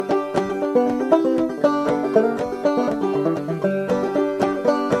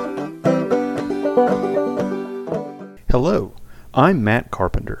Hello, I'm Matt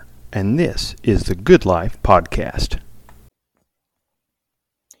Carpenter, and this is the Good Life Podcast.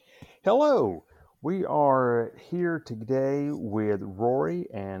 Hello, we are here today with Rory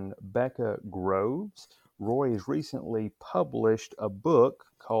and Becca Groves. Rory has recently published a book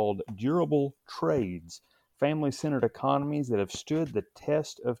called Durable Trades, Family-Centered Economies That Have Stood the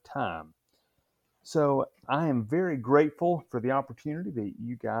Test of Time. So I am very grateful for the opportunity that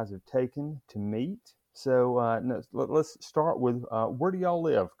you guys have taken to meet. So let's start with where do y'all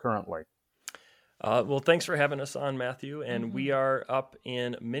live currently? Well, thanks for having us on, Matthew. And we are up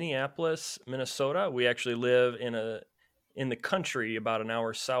in Minneapolis, Minnesota. We actually live in the country about an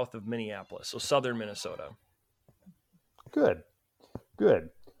hour south of Minneapolis, so southern Minnesota. Good.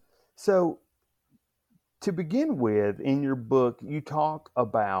 So to begin with, in your book, you talk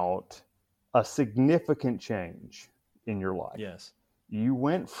about a significant change in your life. Yes. You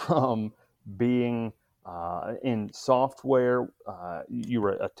went from being in software, you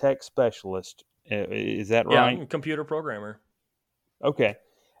were a tech specialist. Is that Yeah, right? I'm a computer programmer. Okay.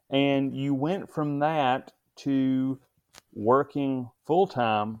 And you went from that to working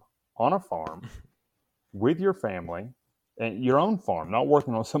full-time on a farm with your family, and your own farm, not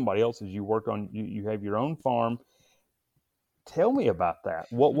working on somebody else's. You work on, you have your own farm. Tell me about that.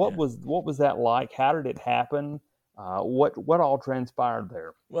 What was that like? How did it happen? What all transpired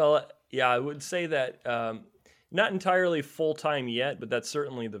there? Well, yeah, I would say that not entirely full-time yet, but that's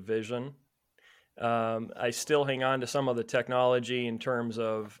certainly the vision. I still hang on to some of the technology in terms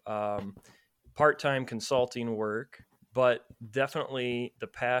of part-time consulting work, but definitely the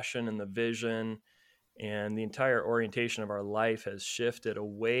passion and the vision and the entire orientation of our life has shifted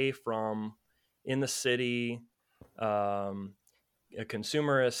away from in the city, a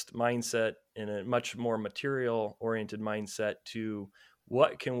consumerist mindset and a much more material oriented mindset to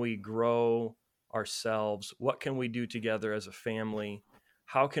what can we grow ourselves? What can we do together as a family?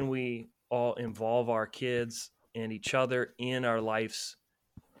 How can we all involve our kids and each other in our life's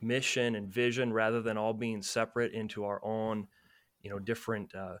mission and vision rather than all being separate into our own,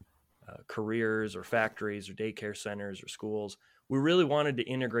 different careers or factories or daycare centers or schools. We really wanted to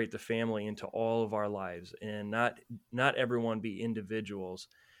integrate the family into all of our lives and not everyone be individuals.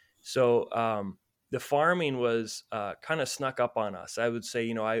 So the farming was kind of snuck up on us. I would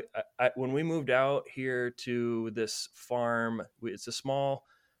say, I when we moved out here to this farm, it's a small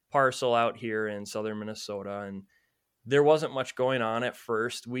parcel out here in southern Minnesota, and there wasn't much going on at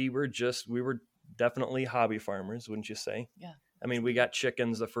first. We were definitely hobby farmers, wouldn't you say? Yeah. I mean, we got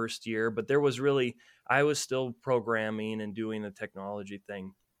chickens the first year, but I was still programming and doing the technology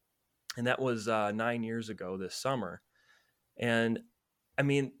thing. And that was 9 years ago this summer. And I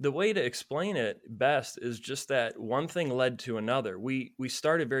mean, the way to explain it best is just that one thing led to another. We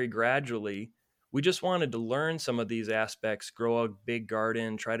started very gradually. We just wanted to learn some of these aspects, grow a big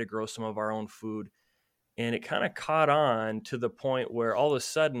garden, try to grow some of our own food. And it kind of caught on to the point where all of a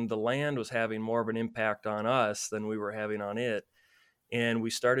sudden the land was having more of an impact on us than we were having on it. And we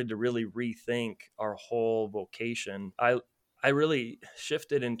started to really rethink our whole vocation. I really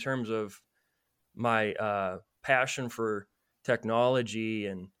shifted in terms of my passion for technology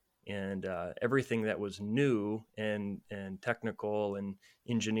and everything that was new and technical and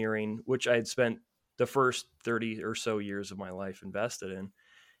engineering, which I had spent the first 30 or so years of my life invested in,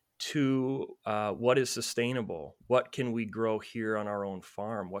 to what is sustainable? What can we grow here on our own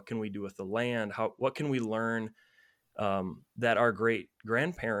farm? What can we do with the land? What can we learn that our great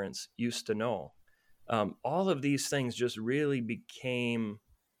grandparents used to know? All of these things just really became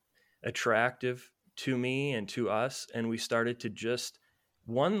attractive to me and to us, and we started to just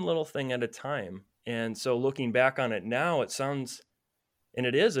one little thing at a time. And so looking back on it now, it sounds, and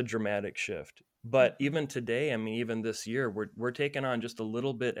it is a dramatic shift. But even today, I mean, even this year, we're taking on just a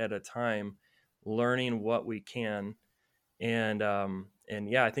little bit at a time, learning what we can. And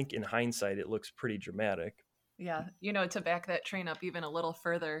yeah, I think in hindsight, it looks pretty dramatic. Yeah. To back that train up even a little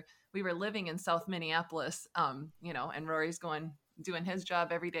further, we were living in South Minneapolis, and Rory's doing his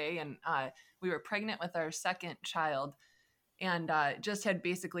job every day. And we were pregnant with our second child and just had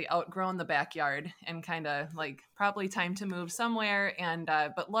basically outgrown the backyard and kind of like probably time to move somewhere. And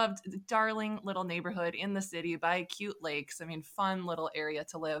but loved the darling little neighborhood in the city by cute lakes. I mean, fun little area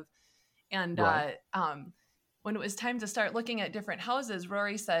to live. And Right. when it was time to start looking at different houses,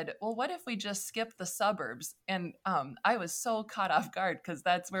 Rory said, well, what if we just skip the suburbs? And I was so caught off guard because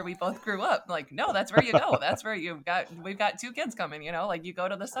that's where we both grew up. Like, no, that's where you go. That's where we've got two kids coming, like you go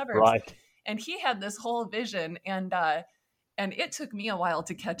to the suburbs. Right. And he had this whole vision. And And it took me a while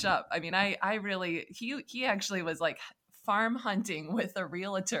to catch up. I mean, I really, he actually was like farm hunting with a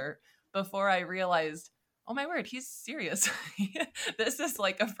realtor before I realized, oh my word, he's serious. This is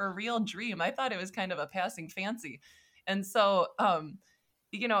like a for real dream. I thought it was kind of a passing fancy. And so,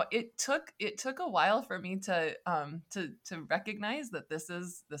 it took a while for me to recognize that this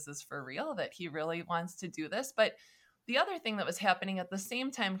is for real, that he really wants to do this. But the other thing that was happening at the same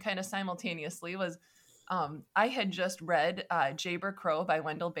time, kind of simultaneously, was I had just read Jaber Crow by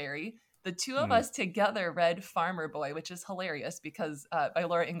Wendell Berry. The two of Mm. us together read Farmer Boy, which is hilarious because by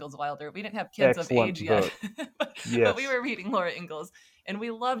Laura Ingalls Wilder. We didn't have kids of Excellent age yet, book. but we Yes. were reading Laura Ingalls, and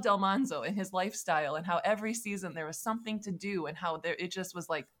we loved Almanzo and his lifestyle, and how every season there was something to do, and how it just was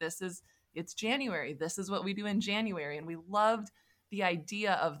like, it's January. This is what we do in January, and we loved the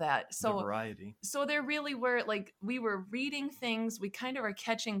idea of that. The So variety. there really were, like, we were reading things, we kind of were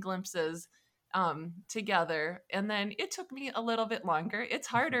catching glimpses together, and then it took me a little bit longer. It's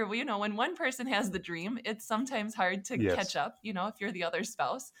harder, when one person has the dream, it's sometimes hard to catch Yes. up, if you're the other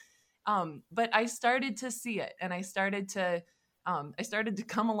spouse. But I started to see it, and I started to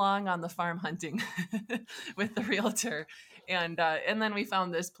come along on the farm hunting with the realtor, and then we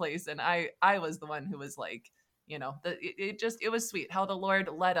found this place, and I was the one who was like, it was sweet how the Lord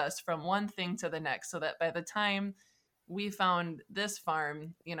led us from one thing to the next, so that by the time we found this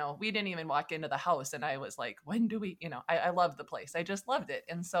farm, we didn't even walk into the house, and I was like, when do we, I loved the place. I just loved it.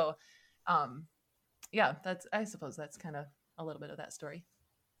 And so, yeah, I suppose that's kind of a little bit of that story.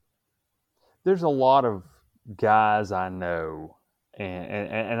 There's a lot of guys I know,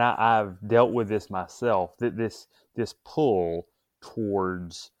 and I've dealt with this myself. That this pull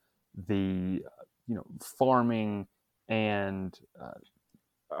towards the farming and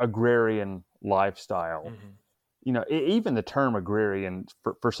agrarian lifestyle. Mm-hmm. Even the term agrarian,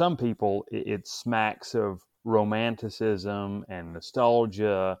 for some people, it smacks of romanticism and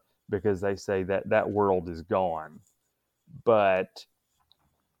nostalgia because they say that world is gone. But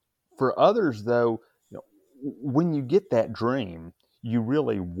for others, though, when you get that dream, you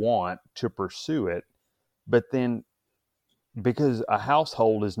really want to pursue it. But then, because a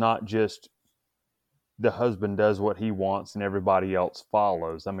household is not just the husband does what he wants and everybody else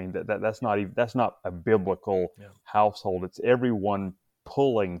follows. I mean, that's not a biblical household. It's everyone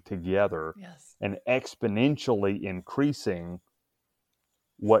pulling together Yes. and exponentially increasing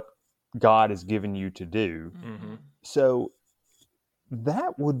what God has given you to do. Mm-hmm. So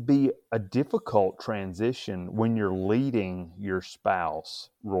that would be a difficult transition when you're leading your spouse,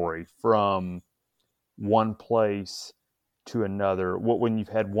 Rory, from one place to another. When you've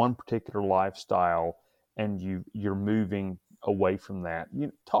had one particular lifestyle and you're moving away from that.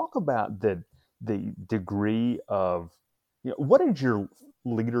 Talk about the degree of, what did your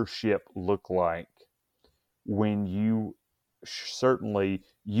leadership look like when you certainly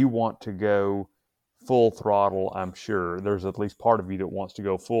you want to go full throttle. I'm sure there's at least part of you that wants to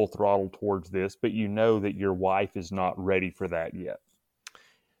go full throttle towards this, but you know that your wife is not ready for that yet.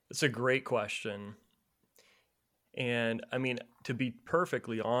 It's a great question. And I mean, to be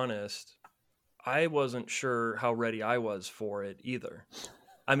perfectly honest, I wasn't sure how ready I was for it either.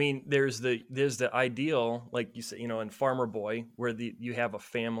 I mean, there's the ideal, like you said, in Farmer Boy, where you have a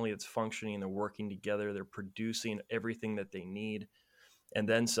family that's functioning, they're working together, they're producing everything that they need, and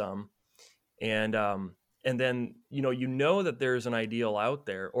then some. And then that there's an ideal out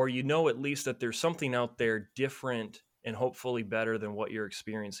there, or at least that there's something out there different and hopefully better than what you're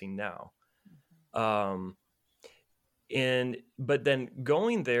experiencing now. But then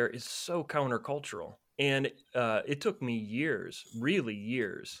going there is so countercultural, and it took me years, really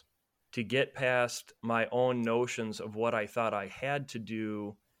years, to get past my own notions of what I thought I had to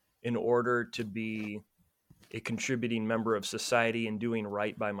do in order to be a contributing member of society and doing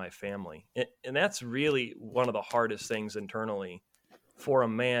right by my family. And that's really one of the hardest things internally for a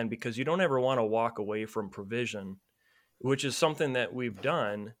man, because you don't ever want to walk away from provision, which is something that we've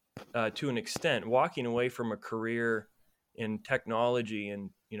done to an extent, walking away from a career in technology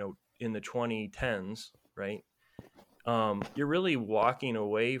and, in the 2010s, right? You're really walking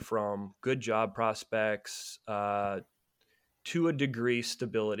away from good job prospects, to a degree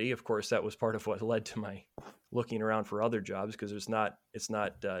stability. Of course, that was part of what led to my looking around for other jobs, because it's not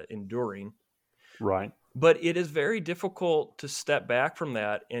enduring. Right. But it is very difficult to step back from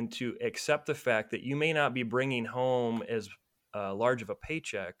that and to accept the fact that you may not be bringing home as large of a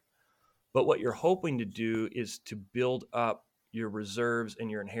paycheck, but what you're hoping to do is to build up your reserves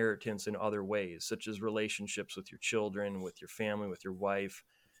and your inheritance in other ways, such as relationships with your children, with your family, with your wife,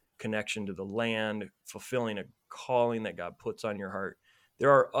 connection to the land, fulfilling a calling that God puts on your heart.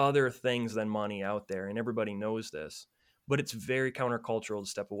 There are other things than money out there, and everybody knows this. but it's very countercultural to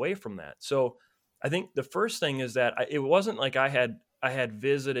step away from that. So I think the first thing is that it wasn't like I had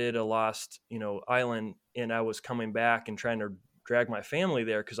visited a lost, island, and I was coming back and trying to drag my family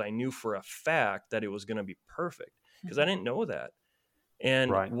there because I knew for a fact that it was going to be perfect, because I didn't know that.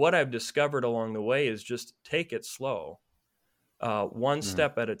 And Right. what I've discovered along the way is just take it slow, one Mm.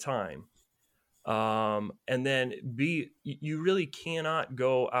 step at a time. And then you really cannot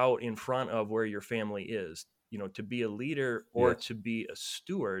go out in front of where your family is, to be a leader or Yes. to be a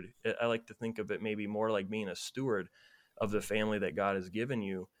steward. I like to think of it maybe more like being a steward of the family that God has given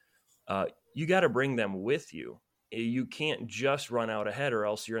you. You got to bring them with you. You can't just run out ahead, or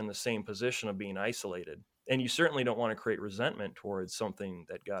else you're in the same position of being isolated. And you certainly don't want to create resentment towards something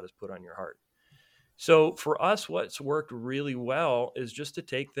that God has put on your heart. So for us, what's worked really well is just to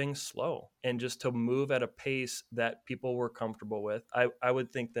take things slow and just to move at a pace that people were comfortable with. I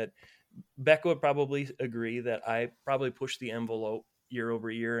would think that Becca would probably agree that I probably push the envelope year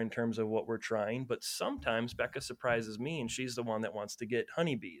over year in terms of what we're trying. But sometimes Becca surprises me, and she's the one that wants to get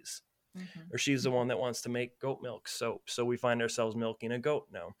honeybees, or she's the one that wants to make goat milk soap. So we find ourselves milking a goat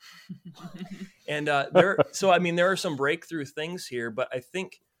now. And there are some breakthrough things here, but I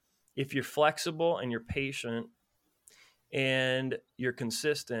think if you're flexible and you're patient and you're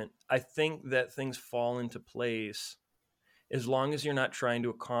consistent, I think that things fall into place, as long as you're not trying to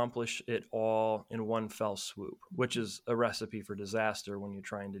accomplish it all in one fell swoop, which is a recipe for disaster when you're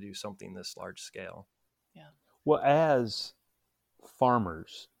trying to do something this large scale. Yeah. Well, as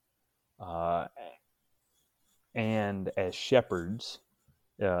farmers uh, and as shepherds,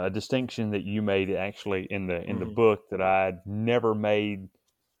 a distinction that you made actually in the book that I'd never made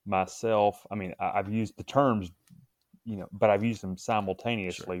myself. I mean, I've used the terms, but I've used them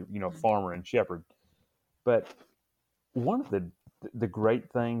simultaneously. Sure. Farmer and shepherd. But one of the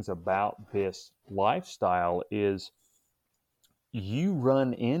great things about this lifestyle is you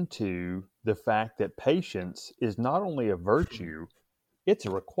run into the fact that patience is not only a virtue, it's a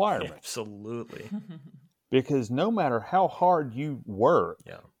requirement. Absolutely. Because no matter how hard you work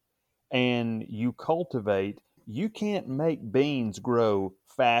Yeah. and you cultivate, you can't make beans grow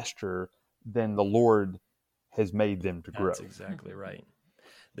faster than the Lord has made them to grow. That's exactly right.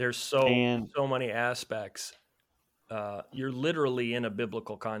 There's so many aspects. You're literally in a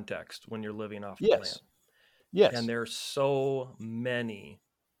biblical context when you're living off the land. Yes. And there's so many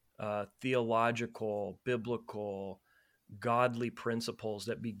theological, biblical, godly principles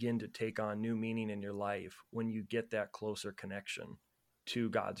that begin to take on new meaning in your life when you get that closer connection to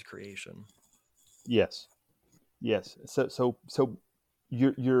God's creation. Yes. So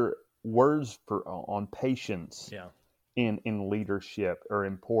your words on patience, Yeah, in leadership are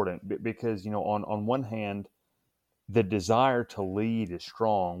important, because on one hand, the desire to lead is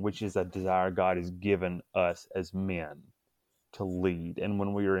strong, which is a desire God has given us as men to lead. And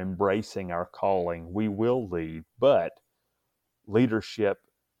when we are embracing our calling, we will lead. But leadership,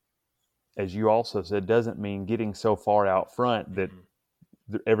 as you also said, doesn't mean getting so far out front that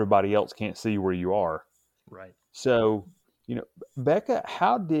everybody else can't see where you are. right. So, Becca,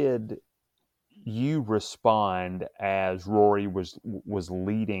 how did you respond as Rory was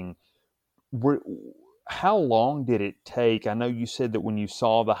leading? How long did it take? I know you said that when you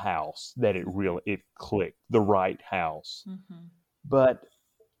saw the house that it clicked, the right house. But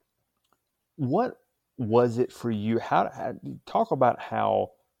what was it for you? How talk about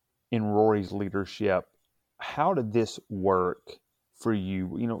how in Rory's leadership, how did this work for you?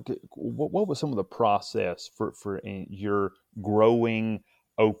 What was some of the process for your growing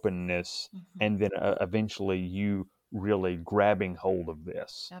openness, and then eventually you really grabbing hold of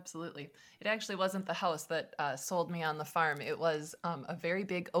this? Absolutely. It actually wasn't the house that sold me on the farm. It was a very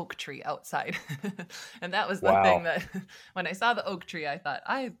big oak tree outside. And that was the thing that when I saw the oak tree, I thought,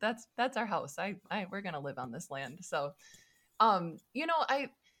 that's our house. We're going to live on this land. So,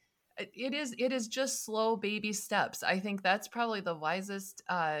 it is just slow baby steps. I think that's probably the wisest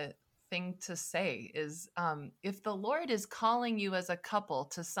thing to say is, if the Lord is calling you as a couple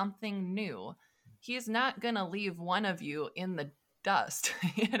to something new, he's not going to leave one of you in the dust,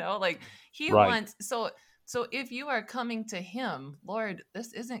 he Right. wants, so if you are coming to him, Lord,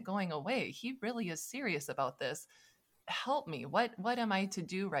 this isn't going away. He really is serious about this. Help me. What am I to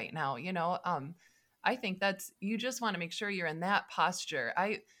do right now? I think you just want to make sure you're in that posture.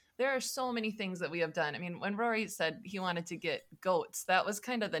 There are so many things that we have done. I mean, when Rory said he wanted to get goats, that was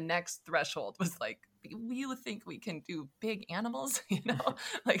kind of the next threshold, was like, you think we can do big animals?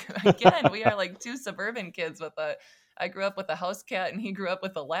 Like, again, we are like two suburban kids with I grew up with a house cat and he grew up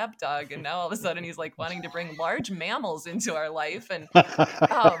with a lap dog. And now all of a sudden he's like wanting to bring large mammals into our life. Um,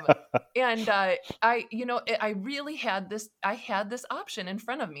 I really I had this option in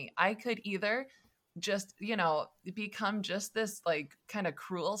front of me. I could either just, become just this like kind of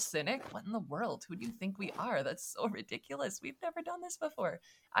cruel cynic. What in the world? Who do you think we are? That's so ridiculous. We've never done this before.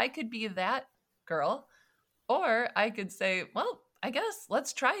 I could be that girl, or I could say, well, I guess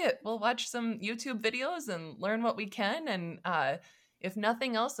let's try it. We'll watch some YouTube videos and learn what we can. And if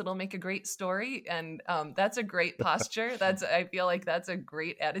nothing else, it'll make a great story. And that's a great posture. I feel like that's a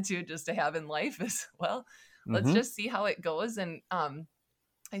great attitude just to have in life is, well, let's just see how it goes. And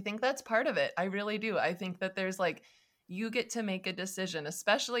I think that's part of it. I really do. I think that there's like, you get to make a decision,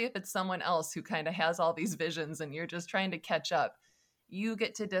 especially if it's someone else who kind of has all these visions and you're just trying to catch up. You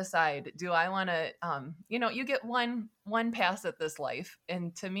get to decide, do I want to, you get one pass at this life.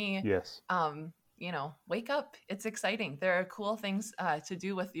 And to me, Yes. Wake up. It's exciting. There are cool things to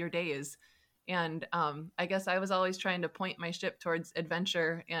do with your days. And I guess I was always trying to point my ship towards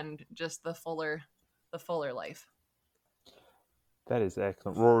adventure and just the fuller life. That is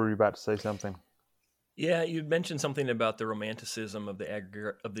excellent. Rory, you about to say something? Yeah, you mentioned something about the romanticism of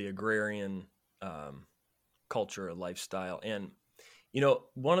the agrarian culture, lifestyle, and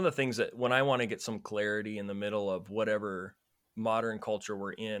one of the things that when I want to get some clarity in the middle of whatever modern culture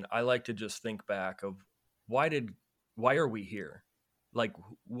we're in, I like to just think back of why are we here? Like,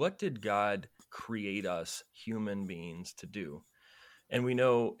 what did God create us human beings to do? And we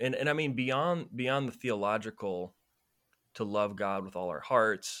know, and I mean, beyond the theological, to love God with all our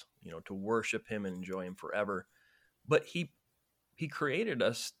hearts, to worship him and enjoy him forever. But he created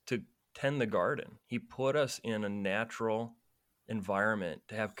us to tend the garden. He put us in a natural environment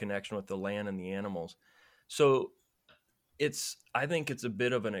to have connection with the land and the animals. So I think it's a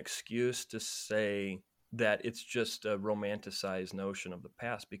bit of an excuse to say that it's just a romanticized notion of the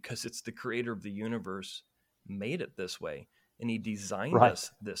past, because it's the creator of the universe made it this way, and he designed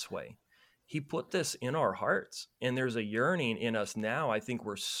us this way. He put this in our hearts, and there's a yearning in us now. I think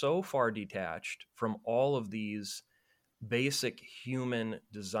we're so far detached from all of these basic human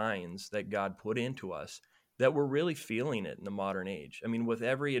designs that God put into us that we're really feeling it in the modern age. I mean, with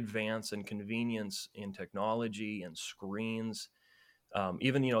every advance and convenience in technology and screens,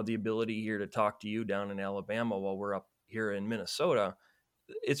 even, the ability here to talk to you down in Alabama while we're up here in Minnesota,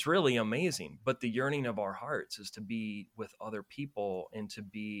 it's really amazing. But the yearning of our hearts is to be with other people and to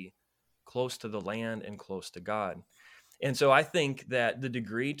be close to the land and close to God. And so I think that the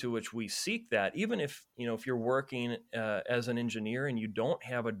degree to which we seek that, even if you're working as an engineer and you don't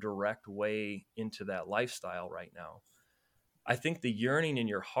have a direct way into that lifestyle right now, I think the yearning in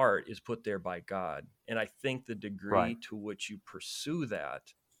your heart is put there by God. And I think the degree to which you pursue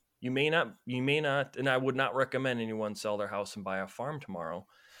that, you may not, and I would not recommend anyone sell their house and buy a farm tomorrow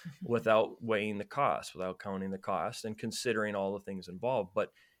without weighing the cost, without counting the cost and considering all the things involved.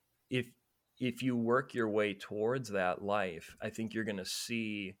 But if you work your way towards that life, I think you're going to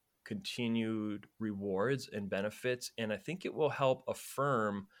see continued rewards and benefits. And I think it will help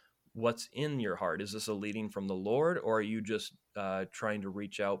affirm what's in your heart. Is this a leading from the Lord, or are you just trying to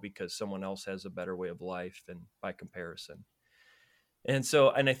reach out because someone else has a better way of life and by comparison? And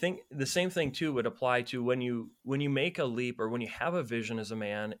I think the same thing too would apply to when you make a leap or when you have a vision as a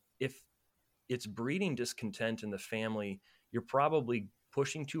man. If it's breeding discontent in the family, you're probably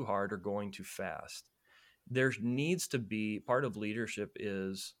pushing too hard or going too fast. There needs to be, part of leadership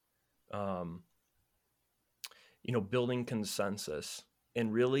is, building consensus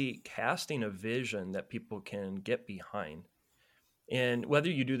and really casting a vision that people can get behind. And whether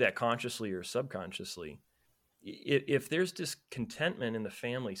you do that consciously or subconsciously, if there's discontentment in the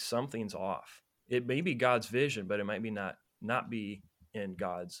family, something's off. It may be God's vision, but it might be not be in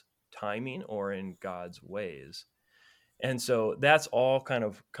God's timing or in God's ways. And so that's all kind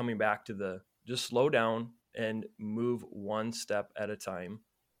of coming back to just slow down and move one step at a time,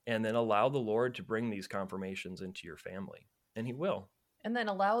 and then allow the Lord to bring these confirmations into your family, and he will. And then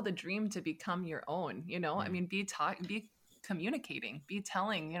allow the dream to become your own, I mean, be communicating, be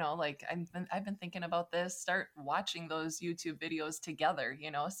telling, like I've been thinking about this, start watching those YouTube videos together,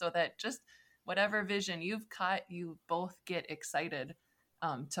 so that just whatever vision you've caught, you both get excited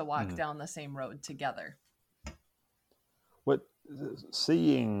to walk down the same road together. What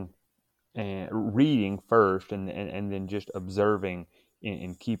seeing and reading first, and then just observing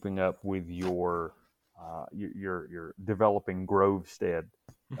and keeping up with your developing Grovestead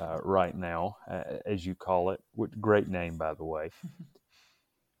right now, as you call it. Great name, by the way.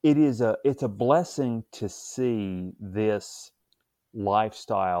 It's a blessing to see this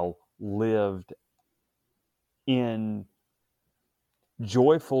lifestyle lived in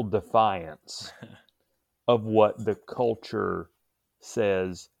joyful defiance of what the culture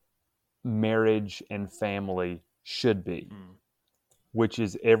says marriage and family should be, which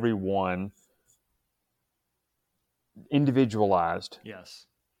is everyone individualized. Yes.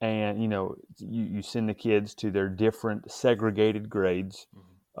 And, you send the kids to their different segregated grades.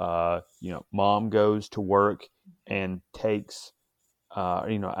 Mom goes to work and takes,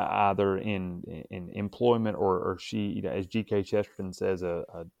 either in employment or she, as G.K. Chesterton says, a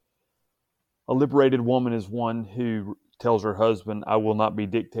liberated woman is one who tells her husband, "I will not be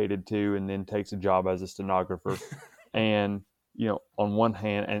dictated to," and then takes a job as a stenographer. And, on one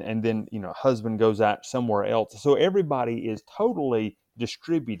hand, and then, husband goes out somewhere else. So everybody is totally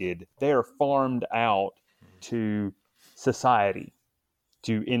distributed. They are farmed out to society,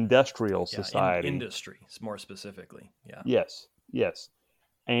 to industrial Yeah, society. industry, more specifically. Yeah. Yes.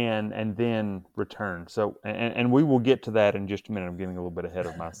 And then return. So, and we will get to that in just a minute. I'm getting a little bit ahead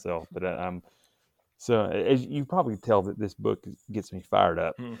of myself, but so as you probably tell that this book gets me fired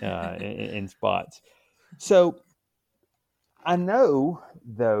up in spots. So I know,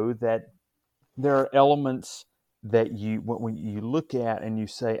 though, that there are elements that when you look at and you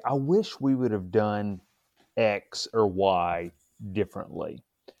say, I wish we would have done X or Y differently.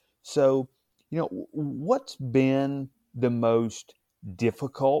 So, what's been the most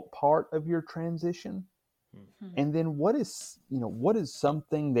difficult part of your transition? And then what is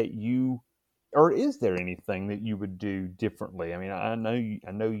something that or is there anything that you would do differently? I mean, I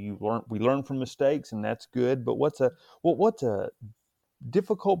know we learn from mistakes, and that's good, but what's a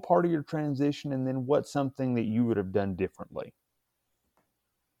difficult part of your transition, and then what's something that you would have done differently?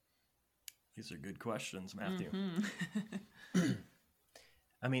 These are good questions, Matthew.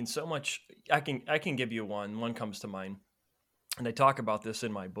 I mean, so much. I can give you one. One comes to mind, and I talk about this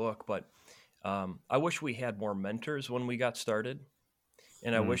in my book. But I wish we had more mentors when we got started,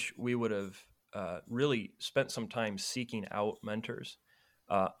 and I wish we would have really spent some time seeking out mentors.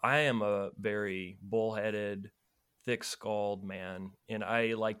 I am a very bullheaded, thick-skulled man, and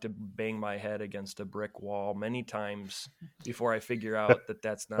I like to bang my head against a brick wall many times before I figure out that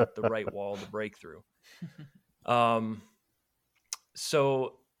that's not the right wall to break through.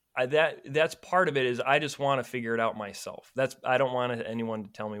 So that's part of it. Is I just want to figure it out myself. I don't want anyone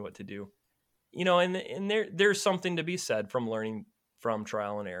to tell me what to do. And there's something to be said from learning from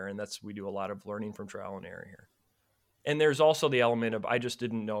trial and error, and we do a lot of learning from trial and error here. And there's also the element of I just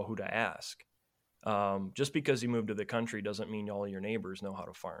didn't know who to ask. Just because you moved to the country doesn't mean all your neighbors know how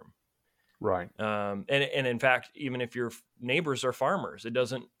to farm. Right. And in fact, even if your neighbors are farmers, it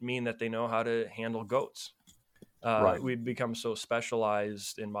doesn't mean that they know how to handle goats. Right. We've become so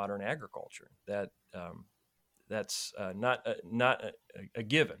specialized in modern agriculture that that's not a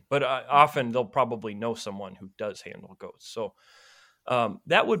given. But often they'll probably know someone who does handle goats. So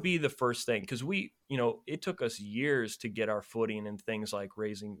that would be the first thing, because it took us years to get our footing in things like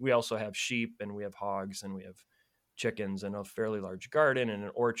raising. We also have sheep, and we have hogs, and we have chickens, and a fairly large garden and an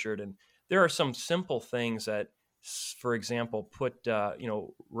orchard. And there are some simple things that, for example,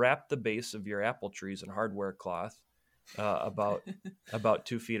 wrap the base of your apple trees in hardware cloth about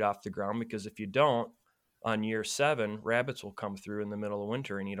 2 feet off the ground, because if you don't, on year 7, rabbits will come through in the middle of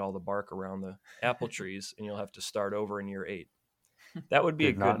winter and eat all the bark around the apple trees, and you'll have to start over in year 8. That would be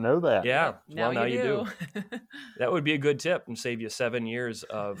Did not know that. Yeah. Yep, Now you do. That would be a good tip and save you 7 years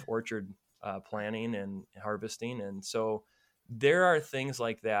of orchard planting and harvesting. And so there are things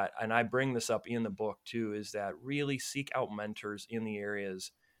like that. And I bring this up in the book too, is that really seek out mentors in the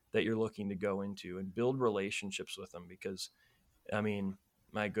areas that you're looking to go into and build relationships with them, because, I mean,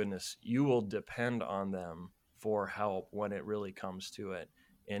 my goodness, you will depend on them for help when it really comes to it.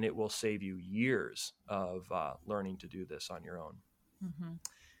 And it will save you years of learning to do this on your own. Mm-hmm.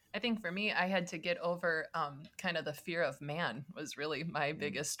 I think for me, I had to get over kind of the fear of man was really my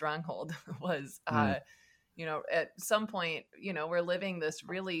biggest stronghold. Was at some point, we're living this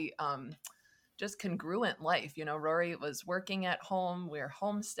really just congruent life. Rory was working at home, we're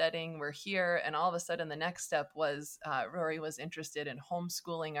homesteading, we're here, and all of a sudden the next step was Rory was interested in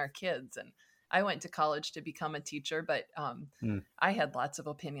homeschooling our kids. And I went to college to become a teacher, but I had lots of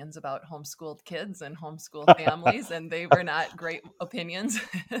opinions about homeschooled kids and homeschool families, and they were not great opinions.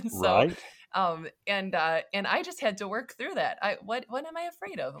 And so, Right. And I just had to work through that. What am I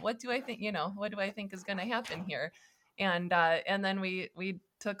afraid of? What do I think? What do I think is going to happen here? And then we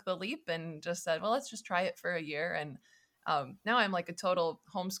took the leap and just said, well, let's just try it for a year. And now I'm like a total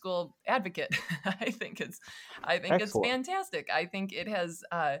homeschool advocate. I think it's fantastic. I think it has.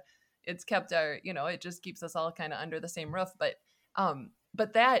 It's kept our, it just keeps us all kind of under the same roof. But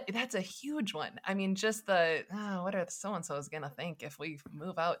but that's a huge one. I mean, just the what are the so and so is going to think if we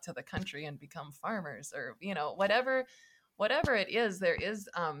move out to the country and become farmers, or whatever it is. There is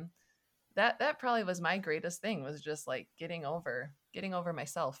that probably was my greatest thing, was just like getting over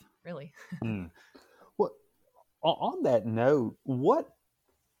myself, really. Hmm. Well, on that note, what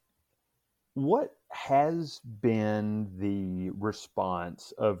has been the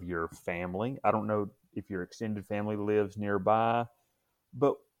response of your family? I don't know if your extended family lives nearby,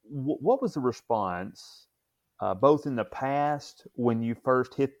 but what was the response, both in the past when you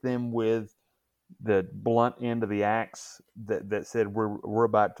first hit them with the blunt end of the axe that said we're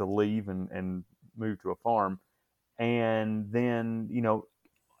about to leave and move to a farm, and then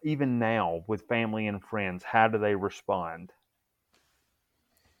even now with family and friends, how do they respond?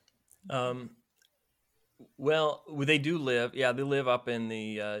 Um, well, they do live, yeah, they live up in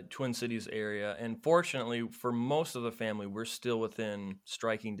the Twin Cities area. And fortunately, for most of the family, we're still within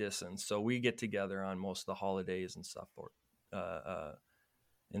striking distance. So we get together on most of the holidays and stuff, uh, uh,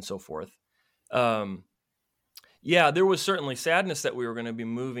 and so forth. Um, yeah, there was certainly sadness that we were going to be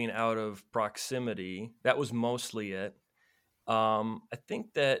moving out of proximity. That was mostly it. I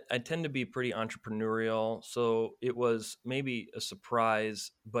think that I tend to be pretty entrepreneurial, so it was maybe a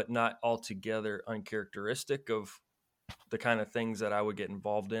surprise, but not altogether uncharacteristic of the kind of things that I would get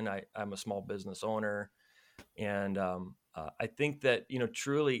involved in. I'm a small business owner, and I think that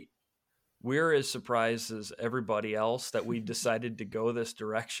truly we're as surprised as everybody else that we decided to go this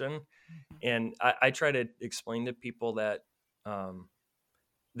direction. And I try to explain to people that um,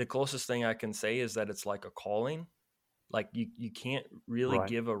 the closest thing I can say is that it's like a calling. Like you can't really Right.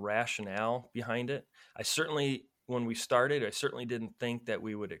 give a rationale behind it. When we started, I certainly didn't think that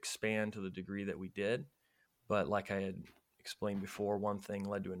we would expand to the degree that we did. But like I had explained before, one thing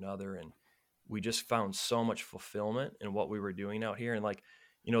led to another, and we just found so much fulfillment in what we were doing out here. And like,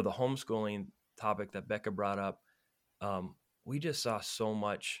 the homeschooling topic that Becca brought up, um, we just saw so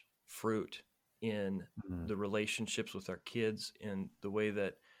much fruit in Mm. the relationships with our kids, and the way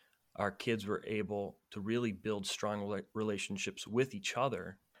that our kids were able to really build strong relationships with each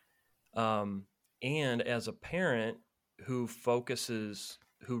other. Um, and as a parent who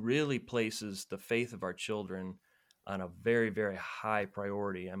really places the faith of our children on a very, very high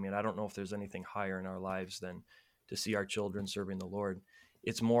priority. I mean, I don't know if there's anything higher in our lives than to see our children serving the Lord.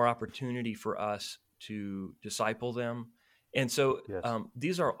 It's more opportunity for us to disciple them. And so Yes.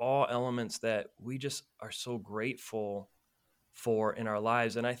 these are all elements that we just are so grateful for in our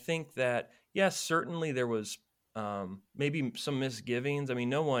lives. And I think that, yes, certainly there was maybe some misgivings. I mean,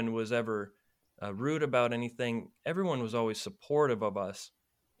 no one was ever rude about anything. Everyone was always supportive of us.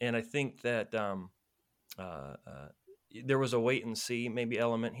 And I think that uh, uh, there was a wait and see maybe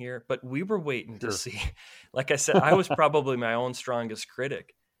element here, but we were waiting to Sure. see. Like I said, I was probably my own strongest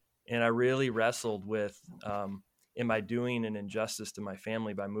critic. And I really wrestled with, am I doing an injustice to my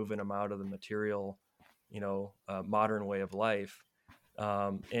family by moving them out of the material, modern way of life?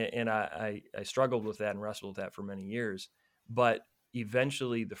 And I struggled with that and wrestled with that for many years. But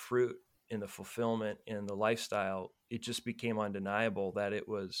eventually, the fruit and the fulfillment and the lifestyle, it just became undeniable that it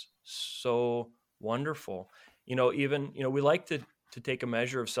was so wonderful. Even we like to take a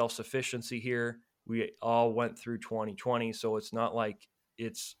measure of self sufficiency here. We all went through 2020, so it's not like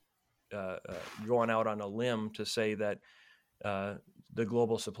it's going out on a limb to say that uh, the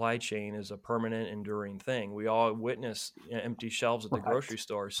global supply chain is a permanent, enduring thing. We all witness empty shelves at the Right. grocery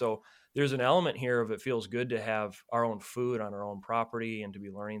store. So there's an element here of it feels good to have our own food on our own property and to be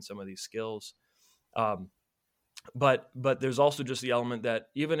learning some of these skills. Um, but there's also just the element that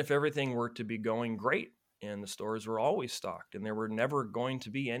even if everything were to be going great and the stores were always stocked and there were never going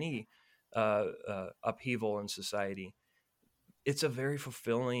to be any upheaval in society, it's a very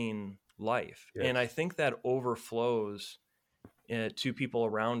fulfilling life. And I Yes. think that overflows to people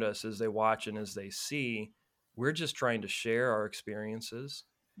around us as they watch and as they see. We're just trying to share our experiences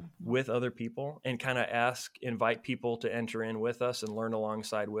Mhm. with other people and kind of invite people to enter in with us and learn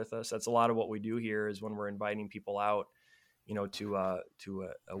alongside with us. That's a lot of what we do here, is when we're inviting people out, to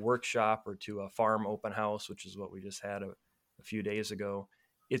a workshop or to a farm open house, which is what we just had a few days ago.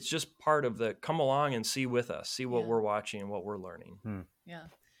 It's just part of the come along and see with us, see what Yeah. we're watching and what we're learning. Hmm. Yeah.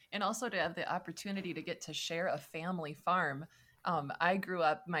 And also to have the opportunity to get to share a family farm. I grew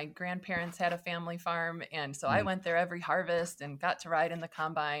up, my grandparents had a family farm. And so I Hmm. went there every harvest and got to ride in the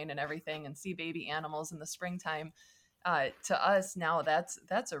combine and everything and see baby animals in the springtime. To us now,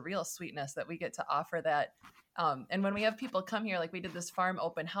 that's a real sweetness that we get to offer that. And when we have people come here, like we did this farm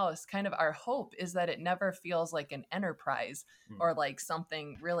open house, kind of our hope is that it never feels like an enterprise Mm. or like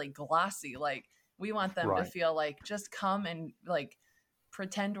something really glossy. Like we want them to Right. feel like just come and like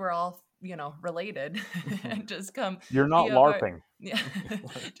pretend we're all, related and just come You're be not a part. LARPing. Yeah.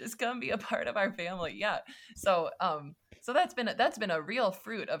 Just come be a part of our family. Yeah. So that's been a real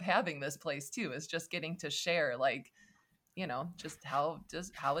fruit of having this place too, is just getting to share, like, just how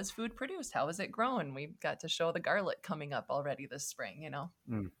is food produced? How is it grown? We got to show the garlic coming up already this spring.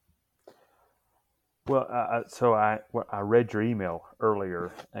 Mm. Well, I read your email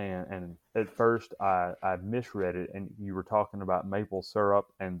earlier, and at first I misread it, and you were talking about maple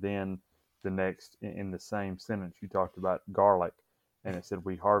syrup, and then the next in the same sentence you talked about garlic, and it said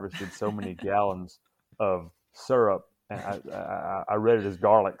we harvested so many gallons of syrup, and I read it as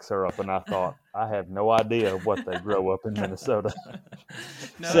garlic syrup, and I thought I have no idea what they grow up in Minnesota.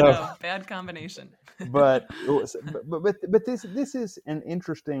 No, So, no, bad combination. but this is an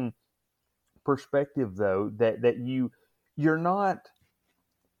interesting perspective, though, that you're not,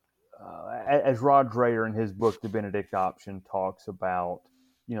 as Rod Dreher in his book The Benedict Option talks about,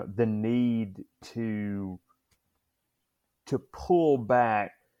 the need to pull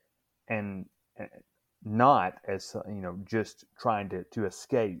back, and not as, just trying to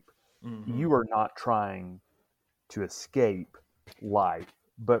escape. Mm-hmm. You are not trying to escape life,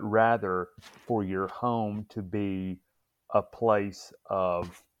 but rather for your home to be a place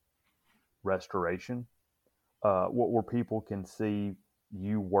of restoration, where people can see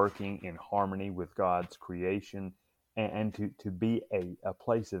you working in harmony with God's creation, and to be a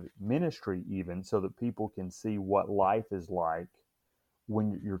place of ministry, even so that people can see what life is like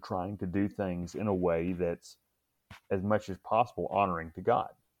when you're trying to do things in a way that's as much as possible honoring to God.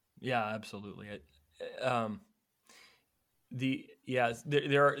 Yeah, absolutely. Um,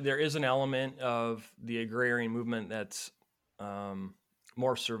 there is an element of the agrarian movement that's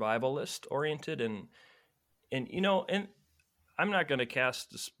more survivalist oriented, and I'm not going to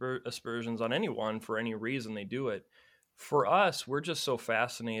cast aspersions on anyone for any reason they do it. For us, we're just so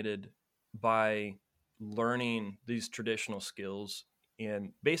fascinated by learning these traditional skills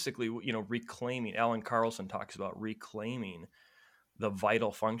and basically, reclaiming. Alan Carlson talks about reclaiming the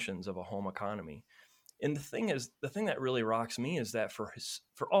vital functions of a home economy. And the thing that really rocks me is that for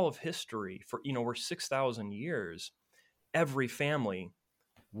all of history, we're 6,000 years, every family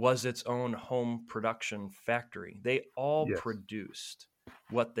was its own home production factory. They all Yes. produced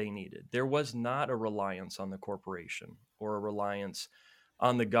what they needed. There was not a reliance on the corporation or a reliance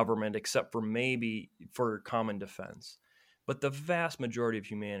on the government, except for maybe for common defense. But the vast majority of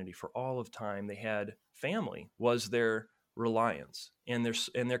humanity, for all of time, they had family was their reliance, and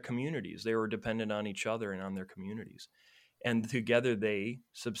their communities. They were dependent on each other and on their communities, and together they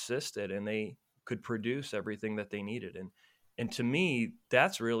subsisted, and they could produce everything that they needed. And to me,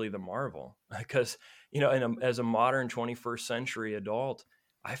 that's really the marvel, because as a modern 21st century adult,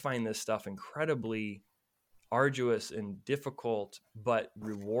 I find this stuff incredibly arduous and difficult, but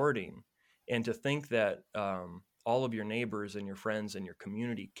rewarding. And to think that all of your neighbors and your friends and your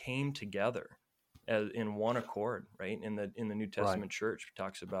community came together in one accord, right? In the New Right. Testament church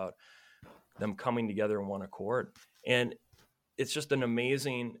talks about them coming together in one accord, and it's just an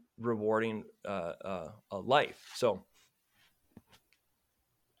amazing, rewarding life. So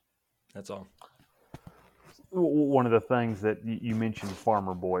that's all. One of the things that you mentioned,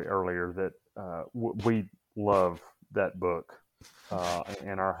 Farmer Boy, earlier, that we love that book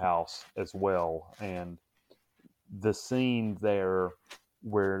in our house as well. And the scene there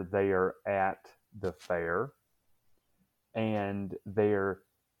where they are at the fair and they're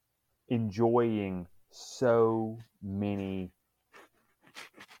enjoying so many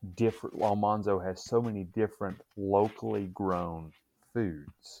different, Almanzo has so many different locally grown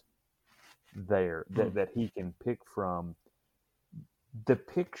foods there that he can pick from. The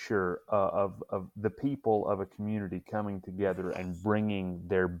picture of the people of a community coming together and bringing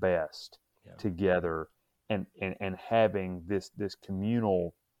their best together, and having this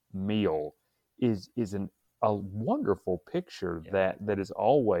communal meal is a wonderful picture that has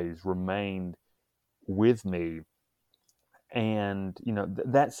always remained with me. And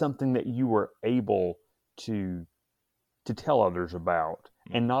that's something that you were able to tell others about,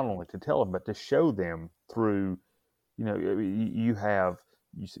 and not only to tell them but to show them through. You have,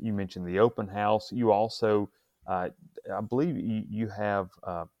 you mentioned the open house. You also, I believe, you have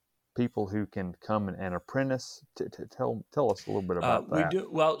people who can come and apprentice. Tell us a little bit about We that. do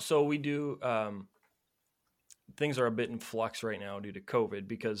well. So we do. Things are a bit in flux right now due to COVID,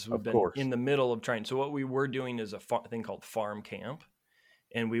 because we've Of been course. in the middle of trying. So what we were doing is a thing called farm camp,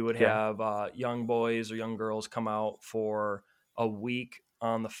 and we would Okay. have young boys or young girls come out for a week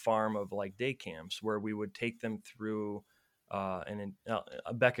on the farm of like day camps, where we would take them through. And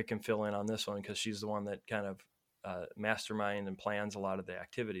Becca can fill in on this one because she's the one that kind of mastermind and plans a lot of the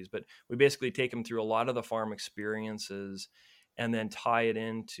activities. But we basically take them through a lot of the farm experiences and then tie it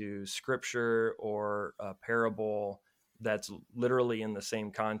into scripture or a parable that's literally in the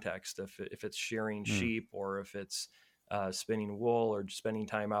same context. If it's shearing sheep, or if it's spinning wool, or spending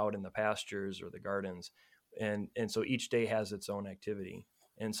time out in the pastures or the gardens. And so each day has its own activity.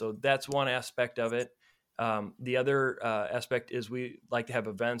 And so that's one aspect of it. The other aspect is we like to have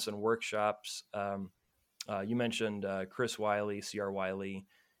events and workshops. You mentioned Chris Wiley, C.R. Wiley.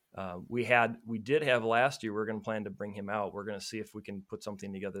 We did have last year. We're going to plan to bring him out. We're going to see if we can put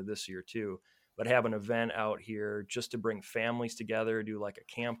something together this year too. But have an event out here just to bring families together, do like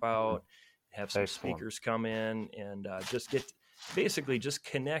a camp out, have some Excellent. speakers come in, and just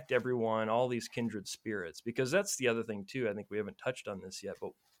connect everyone, all these kindred spirits. Because that's the other thing too. I think we haven't touched on this yet,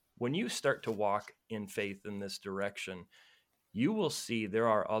 but when you start to walk in faith in this direction, you will see there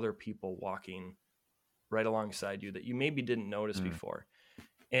are other people walking right alongside you that you maybe didn't notice before.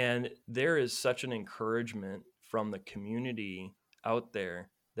 And there is such an encouragement from the community out there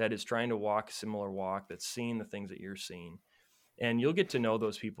that is trying to walk a similar walk, that's seeing the things that you're seeing. And you'll get to know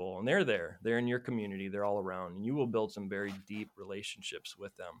those people, and they're in your community, they're all around, and you will build some very deep relationships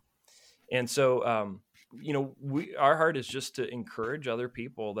with them. And so, our heart is just to encourage other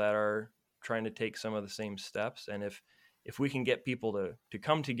people that are trying to take some of the same steps. And if we can get people to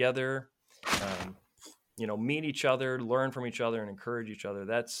come together, meet each other, learn from each other, and encourage each other,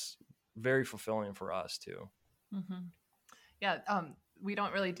 that's very fulfilling for us too. Mm-hmm. Yeah. We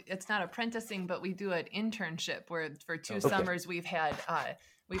don't really, it's not apprenticing, but we do an internship where for 2 summers we've had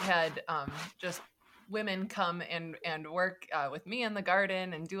just women come and work with me in the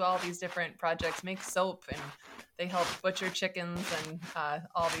garden and do all these different projects, make soap, and they help butcher chickens and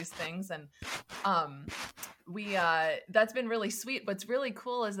all these things. And that's been really sweet. What's really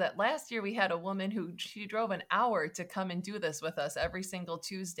cool is that last year we had a woman she drove an hour to come and do this with us every single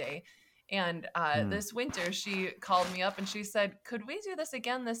Tuesday. And this winter, she called me up and she said, could we do this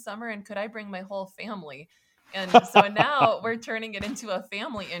again this summer? And could I bring my whole family? And so now we're turning it into a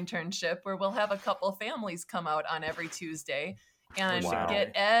family internship where we'll have a couple families come out on every Tuesday and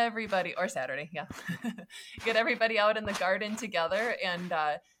get everybody, or Saturday, get everybody out in the garden together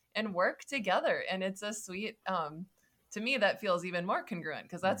and work together. And it's a sweet, to me, that feels even more congruent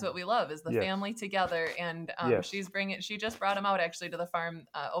because that's what we love is the family together. And she just brought them out actually to the farm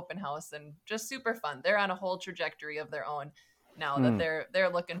open house, and just super fun. They're on a whole trajectory of their own now that they're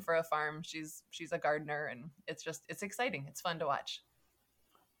looking for a farm. She's a gardener, and it's exciting. It's fun to watch.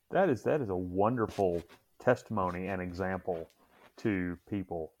 That is a wonderful testimony and example to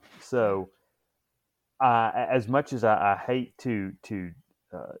people. So as much as I hate to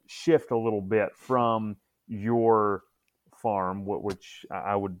shift a little bit from your farm, which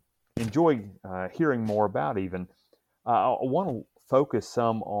I would enjoy hearing more about even, I want to focus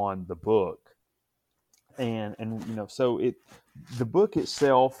some on the book. And so the book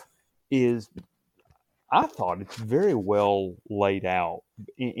itself is, I thought it's very well laid out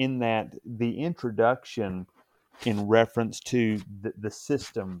in that the introduction in reference to the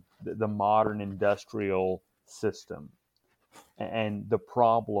system, the modern industrial system, and the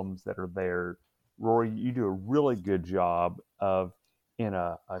problems that are there. Rory, you do a really good job of, in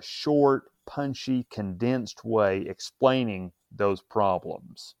a short, punchy, condensed way, explaining those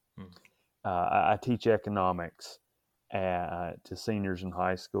problems. I teach economics to seniors in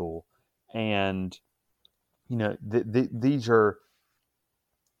high school, and these are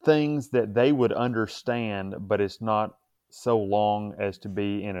things that they would understand, but it's not so long as to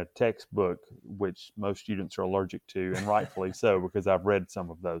be in a textbook, which most students are allergic to, and rightfully so, because I've read some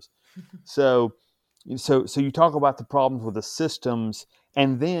of those. So you talk about the problems with the systems,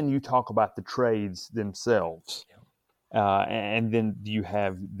 and then you talk about the trades themselves. And then you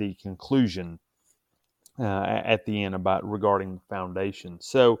have the conclusion at the end regarding the foundation.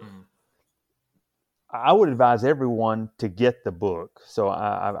 So I would advise everyone to get the book. So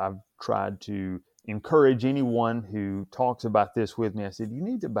I've tried to encourage anyone who talks about this with me. I said, you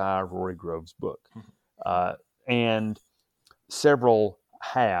need to buy Rory Groves' book. And several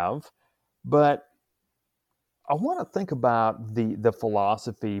have, but I want to think about the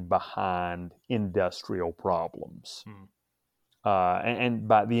philosophy behind industrial problems. And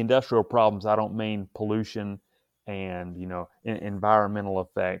by the industrial problems, I don't mean pollution and environmental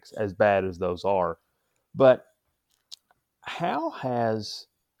effects, as bad as those are. But how has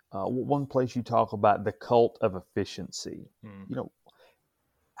one place you talk about the cult of efficiency?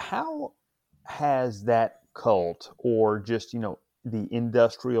 How has that cult, or just the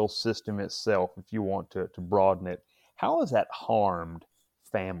industrial system itself, if you want to broaden it, how has that harmed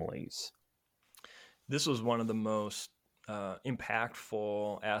families? this was one of the most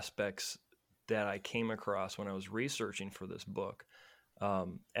impactful aspects that I came across when I was researching for this book.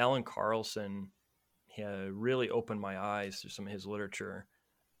 Alan Carlson had really opened my eyes to some of his literature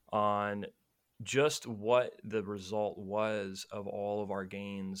on just what the result was of all of our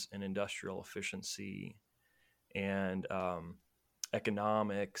gains in industrial efficiency and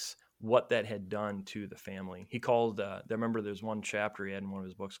economics, what that had done to the family. He called, I remember there's one chapter he had in one of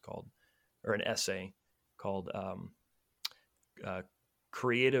his books called, or an essay called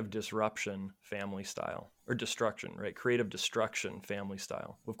Creative Disruption Family Style, or Destruction, right? Creative Destruction Family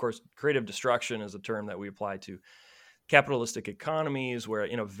Style. Of course, creative destruction is a term that we apply to capitalistic economies where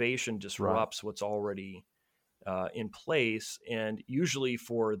innovation disrupts what's already in place, and usually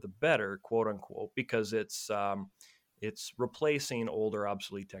for the better, quote unquote, because it's replacing older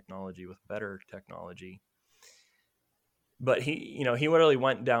obsolete technology with better technology. But he really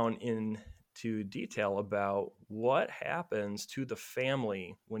went down into detail about what happens to the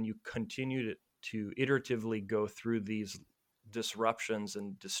family when you continue to iteratively go through these disruptions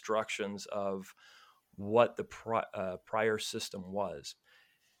and destructions of what the prior system was.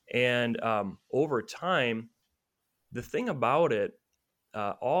 And over time, the thing about it,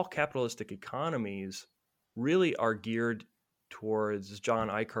 all capitalistic economies really are geared towards, as John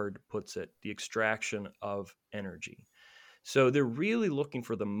Eichard puts it, the extraction of energy. So they're really looking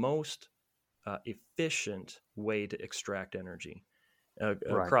for the most efficient way to extract energy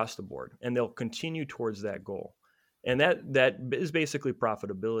across the board, and they'll continue towards that goal. And that is basically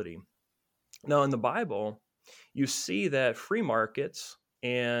profitability. Now, in the Bible, you see that free markets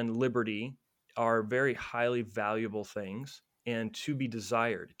and liberty are very highly valuable things and to be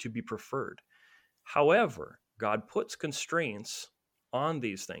desired, to be preferred. However, God puts constraints on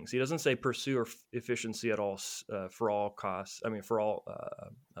these things. He doesn't say pursue efficiency at all for all costs. I mean, for all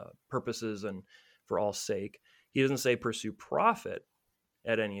purposes and for all sake. He doesn't say pursue profit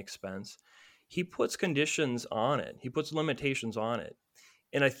at any expense. He puts conditions on it. He puts limitations on it.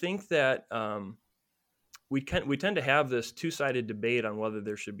 And I think that we tend to have this two-sided debate on whether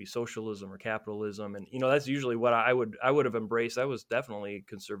there should be socialism or capitalism, and that's usually what I would have embraced. I was definitely a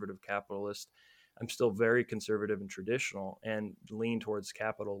conservative capitalist. I'm still very conservative and traditional, and lean towards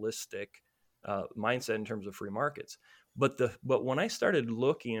capitalistic mindset in terms of free markets. But when I started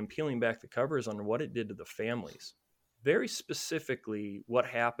looking and peeling back the covers on what it did to the families, very specifically what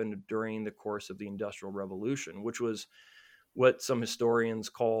happened during the course of the Industrial Revolution, which was what some historians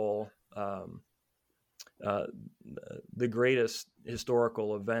call the greatest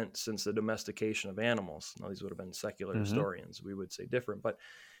historical event since the domestication of animals. Now, these would have been secular historians. We would say different,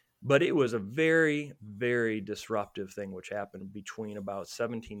 but it was a very, very disruptive thing which happened between about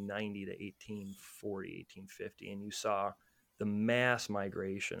 1790 to 1840, 1850. And you saw the mass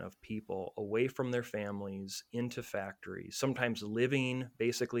migration of people away from their families into factories, sometimes living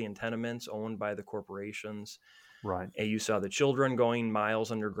basically in tenements owned by the corporations. Right. And you saw the children going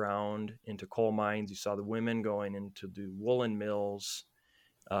miles underground into coal mines. You saw the women going into the woolen mills.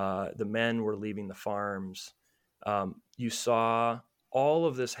 The men were leaving the farms. You saw all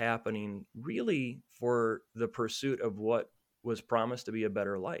of this happening really for the pursuit of what was promised to be a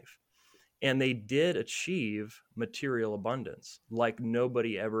better life. And they did achieve material abundance like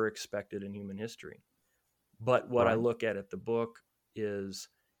nobody ever expected in human history. But what I look at the book is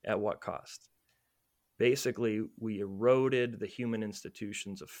at what cost? Basically, we eroded the human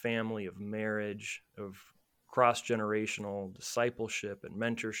institutions of family, of marriage, of cross-generational discipleship and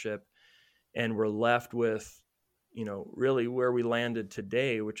mentorship, and we're left with, really where we landed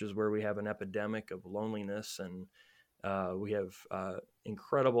today, which is where we have an epidemic of loneliness, and we have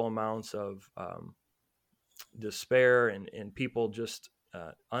incredible amounts of despair and people just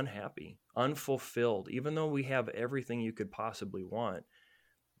unhappy, unfulfilled, even though we have everything you could possibly want.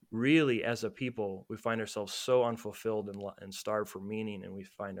 Really, as a people, we find ourselves so unfulfilled and starved for meaning, and we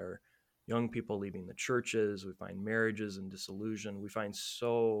find our young people leaving the churches. We find marriages and disillusion. We find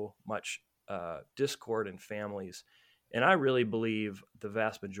so much discord in families, and I really believe the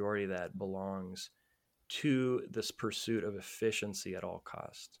vast majority of that belongs to this pursuit of efficiency at all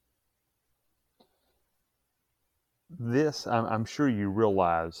costs. This, I'm sure you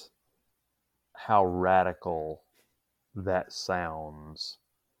realize how radical that sounds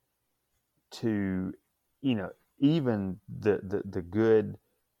to, even the good,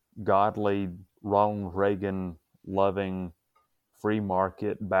 godly, Ronald Reagan loving, free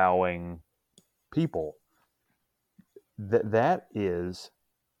market bowing people. That is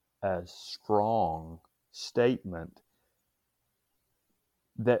a strong statement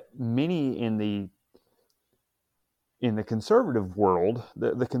that many in the conservative world,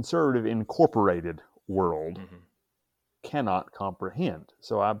 the conservative incorporated world Mm-hmm. cannot comprehend.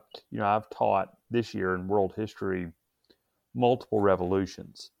 So I've taught this year in world history multiple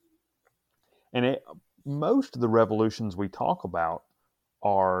revolutions, and most of the revolutions we talk about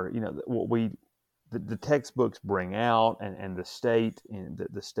are what the textbooks bring out, and the state and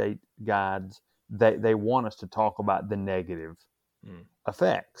the state guides, they want us to talk about the negative Mm.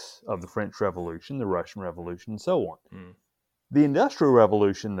 effects of the French Revolution, the Russian Revolution, and so on. Mm. The Industrial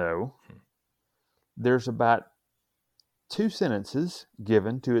Revolution, though, there's about 2 sentences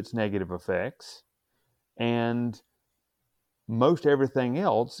given to its negative effects, and most everything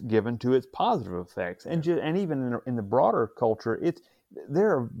else given to its positive effects. And and even in the broader culture,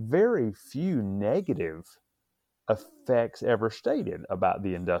 there are very few negative effects ever stated about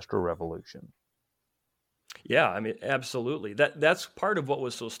the Industrial Revolution. Yeah, I mean, absolutely. That's part of what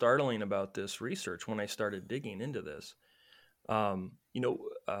was so startling about this research when I started digging into this. Um, you know,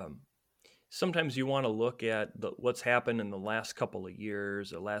 um, Sometimes you want to look at what's happened in the last couple of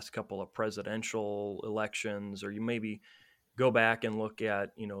years, the last couple of presidential elections, or you maybe go back and look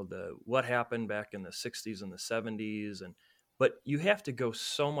at the what happened back in the 60s and the 70s, but you have to go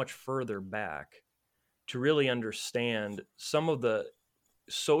so much further back to really understand some of the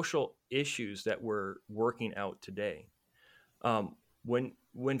social issues that we're working out today.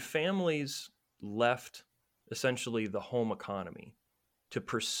 When families left essentially the home economy to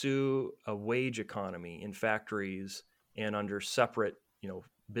pursue a wage economy in factories and under separate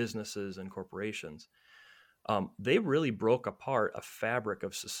businesses and corporations, they really broke apart a fabric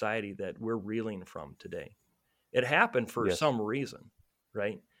of society that we're reeling from today. It happened for Yes. some reason,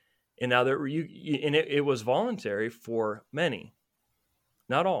 right? And now that it was voluntary for many,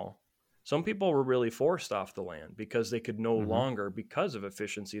 not all. Some people were really forced off the land because they could no Mm-hmm. longer, because of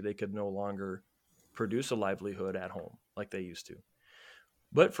efficiency, they could no longer produce a livelihood at home like they used to.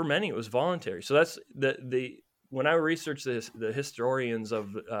 But for many, it was voluntary. So that's the when I researched this, the historians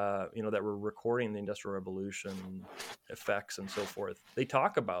of that were recording the Industrial Revolution effects and so forth, they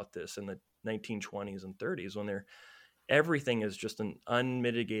talk about this in the 1920s and 30s when everything is just an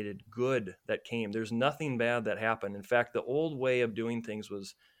unmitigated good that came. There's nothing bad that happened. In fact, the old way of doing things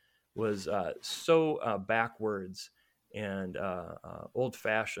was so backwards and old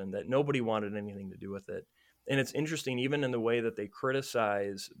fashioned that nobody wanted anything to do with it. And it's interesting, even in the way that they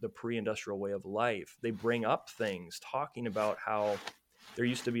criticize the pre-industrial way of life, they bring up things talking about how there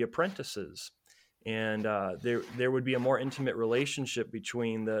used to be apprentices, and there would be a more intimate relationship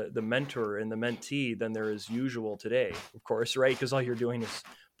between the mentor and the mentee than there is usual today, of course, right? Because all you're doing is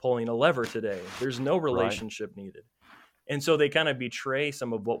pulling a lever today. There's no Right. relationship needed. And so they kind of betray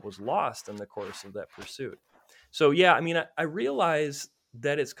some of what was lost in the course of that pursuit. So, yeah, I mean, I realize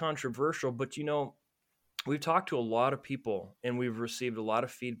that it's controversial, but we've talked to a lot of people and we've received a lot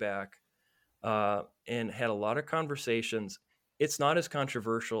of feedback and had a lot of conversations. It's not as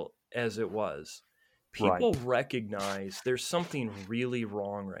controversial as it was. Right. People recognize there's something really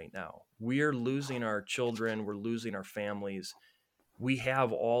wrong right now. We're losing our children, we're losing our families. We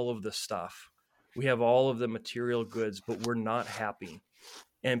have all of the stuff, we have all of the material goods, but we're not happy.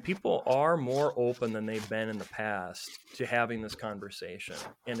 And people are more open than they've been in the past to having this conversation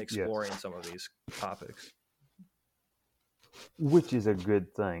and Yes. exploring some of these topics. Which is a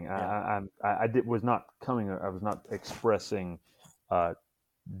good thing. Yeah. Was not coming. I was not expressing uh,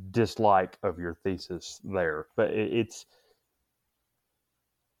 dislike of your thesis there, but it's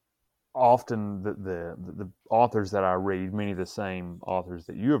often the authors that I read, many of the same authors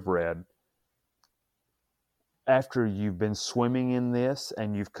that you have read, after you've been swimming in this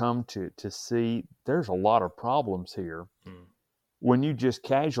and you've come to see there's a lot of problems here. Mm. When you just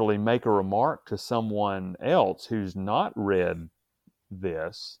casually make a remark to someone else who's not read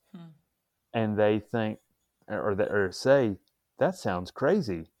this, and they think or say that sounds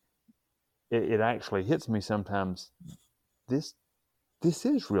crazy, it actually hits me sometimes. This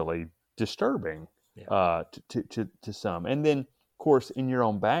is really disturbing, Yeah. to some. And then, of course, in your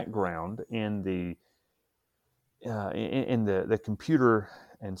own background in the computer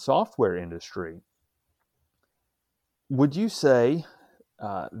and software industry, would you say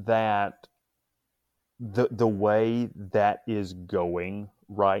that the way that is going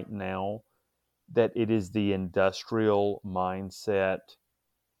right now, that it is the industrial mindset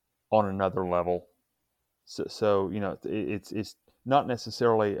on another level? So it's not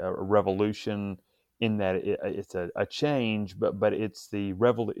necessarily a revolution in that it's a change, but it's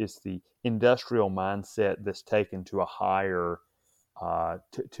the industrial mindset that's taken to a higher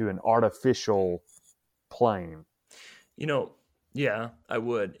to an artificial plane. Yeah, I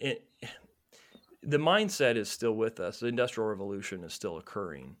would. The mindset is still with us. The Industrial Revolution is still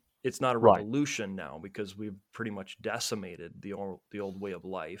occurring. it's not a Right. revolution now because we've pretty much decimated the old way of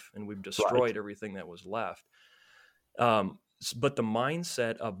life, and we've Right. destroyed everything that was left. But the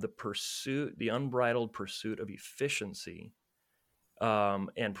mindset of the unbridled pursuit of efficiency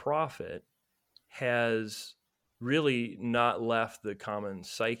and profit has really not left the common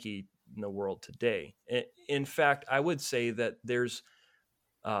psyche in the world today. In fact, I would say that there's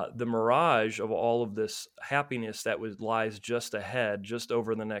the mirage of all of this happiness that lies just ahead, just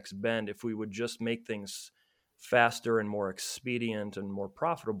over the next bend. If we would just make things faster and more expedient and more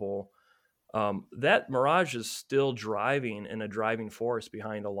profitable, that mirage is still driving and a driving force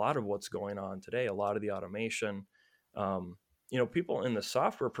behind a lot of what's going on today, a lot of the automation. People in the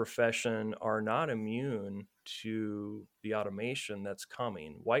software profession are not immune to the automation that's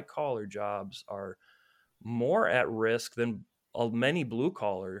coming. White collar jobs are more at risk than many blue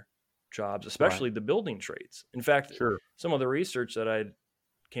collar jobs, Right. especially the building trades. In fact, Sure. some of the research that I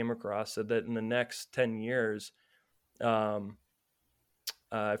came across said that in the next 10 years, um,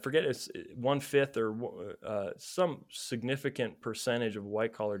 I forget, it's 1/5 or some significant percentage of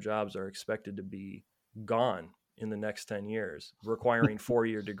white collar jobs are expected to be gone in the next 10 years, requiring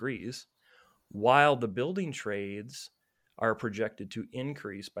 4-year degrees, while the building trades are projected to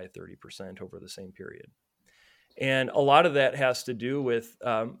increase by 30% over the same period. And a lot of that has to do with,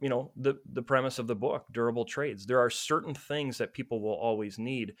 the premise of the book, durable trades. There are certain things that people will always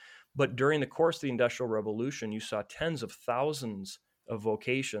need. But during the course of the Industrial Revolution, you saw tens of thousands of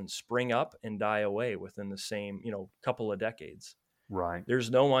vocations spring up and die away within the same, couple of decades. Right.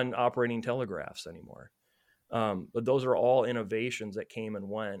 There's no one operating telegraphs anymore. But those are all innovations that came and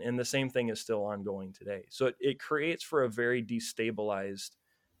went. And the same thing is still ongoing today. So it creates for a very destabilized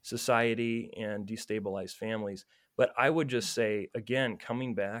society and destabilized families. But I would just say, again,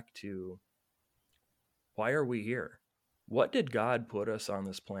 coming back to why are we here? What did God put us on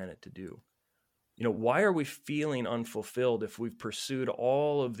this planet to do? Why are we feeling unfulfilled if we've pursued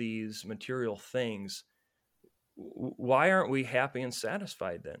all of these material things? Why aren't we happy and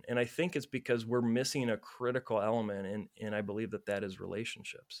satisfied then? And I think it's because we're missing a critical element, and I believe that is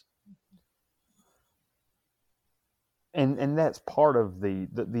relationships. And that's part of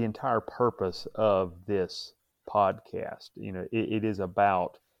the entire purpose of this podcast. It is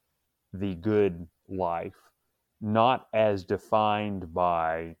about the good life, not as defined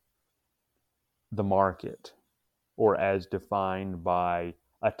by the market or as defined by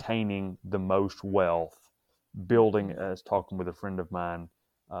attaining the most wealth, building. I was talking with a friend of mine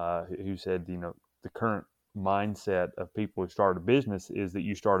who said, the current mindset of people who start a business is that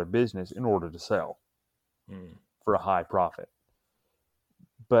you start a business in order to sell for a high profit.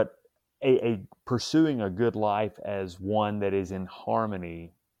 But a pursuing a good life as one that is in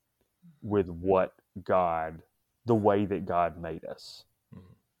harmony with the way that God made us,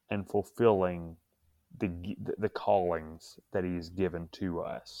 and fulfilling the callings that He has given to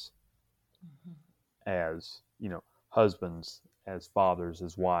us as husbands, as fathers,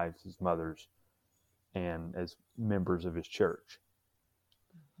 as wives, as mothers, and as members of His church.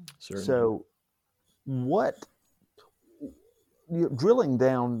 Certainly. So, what drilling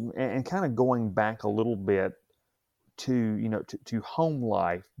down and kind of going back a little bit to home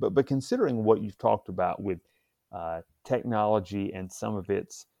life, but considering what you've talked about with technology and some of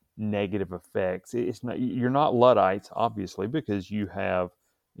its negative effects, you're not Luddites, obviously, because you have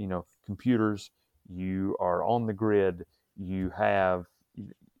computers, you are on the grid, you have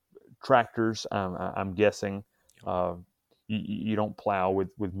tractors. I'm guessing you don't plow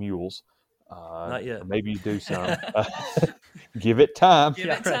with mules. Not yet. Or maybe you do some. Give it time. Give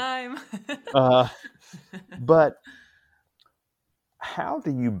it time. But how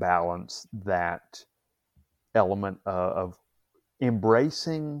do you balance that element of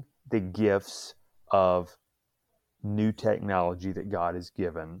embracing the gifts of new technology that God has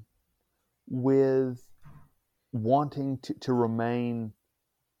given with wanting to remain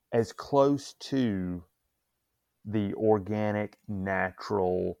as close to the organic,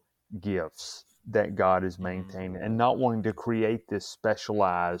 natural gifts that God has maintained, and not wanting to create this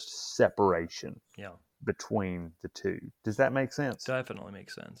specialized separation between the two? Does that make sense? Definitely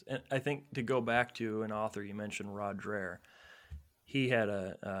makes sense. And I think, to go back to an author you mentioned, Rod Dreher, he had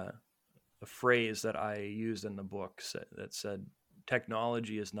a phrase that I used in the book that said,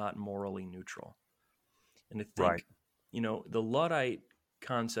 technology is not morally neutral. And I think, the Luddite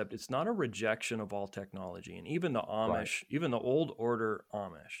concept, it's not a rejection of all technology. And even the Amish, even the old order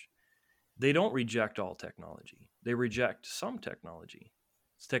Amish, they don't reject all technology. They reject some technology.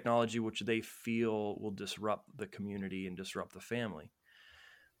 It's technology which they feel will disrupt the community and disrupt the family.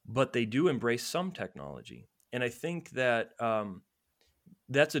 But they do embrace some technology. And I think that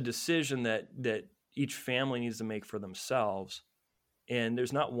that's a decision that each family needs to make for themselves. And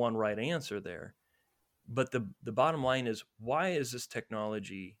there's not one right answer there. But the bottom line is, why is this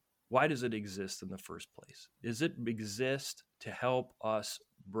technology, why does it exist in the first place? Does it exist to help us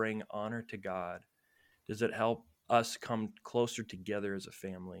bring honor to God? Does it help us come closer together as a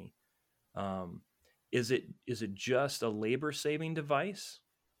family? Um, is it just a labor saving device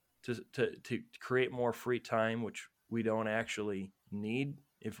to create more free time, which we don't actually need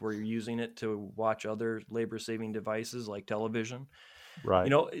if we're using it to watch other labor saving devices like television?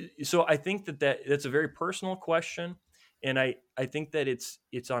 Right. So I think that's a very personal question, and I think that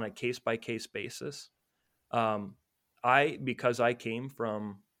it's on a case by case basis. um, because I came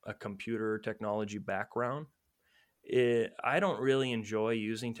from a computer technology background, I don't really enjoy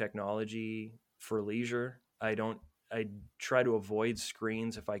using technology for leisure. I try to avoid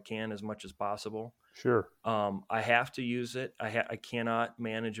screens if I can as much as possible. Sure. I have to use it. I cannot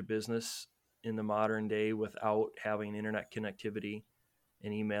manage a business in the modern day without having internet connectivity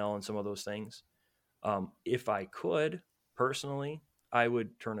and email and some of those things. If I could, personally, I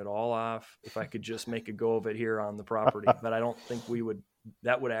would turn it all off if I could just make a go of it here on the property. But I don't think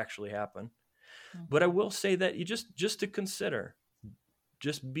that would actually happen. But I Mhm. will say that you just to consider,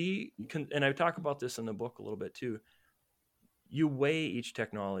 and I talk about this in the book a little bit too. You weigh each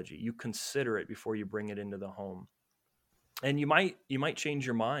technology, you consider it before you bring it into the home, and you might change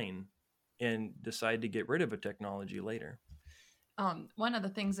your mind and decide to get rid of a technology later. One of the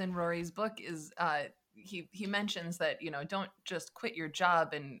things in Rory's book is he mentions that, don't just quit your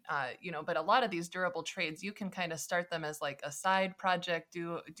job, and but a lot of these durable trades, you can kind of start them as like a side project,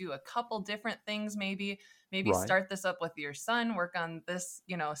 do a couple different things, maybe Right. start this up with your son, work on this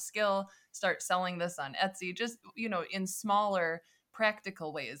skill, start selling this on Etsy, just in smaller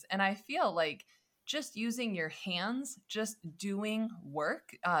practical ways. And I feel like just using your hands, just doing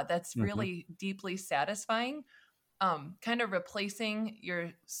work, that's Hmm. really deeply satisfying. Kind of replacing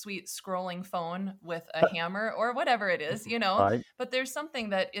your sweet scrolling phone with a hammer or whatever it is, Right. but there's something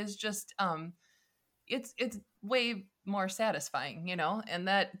that is just it's way more satisfying, and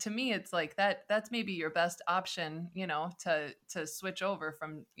that, to me, it's like that's maybe your best option, to switch over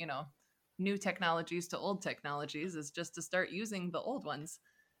from, new technologies to old technologies, is just to start using the old ones,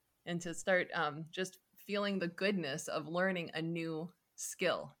 and to start just feeling the goodness of learning a new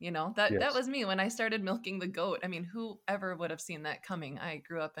skill. That Yes. was me when I started milking the goat. I mean, who ever would have seen that coming? I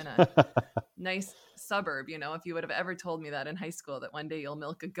grew up in a nice suburb. If you would have ever told me that in high school, that one day you'll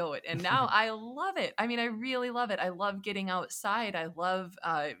milk a goat. And now I love it. I mean, I really love it. I love getting outside. I love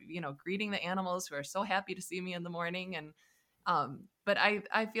greeting the animals who are so happy to see me in the morning. And but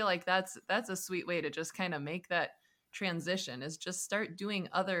I feel like that's a sweet way to just kind of make that transition, is just start doing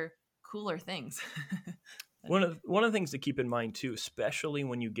other cooler things. One of the things to keep in mind too, especially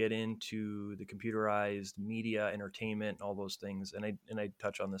when you get into the computerized media, entertainment, and all those things, and I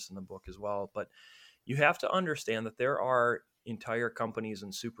touch on this in the book as well, but you have to understand that there are entire companies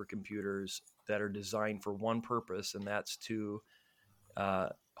and supercomputers that are designed for one purpose, and that's to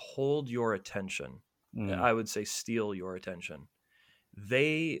hold your attention. Mm. I would say steal your attention.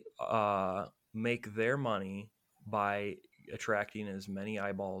 They make their money by attracting as many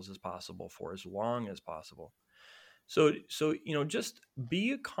eyeballs as possible for as long as possible. So just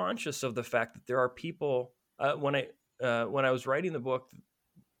be conscious of the fact that there are people. When I was writing the book,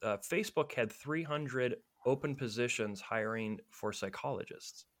 Facebook had 300 open positions hiring for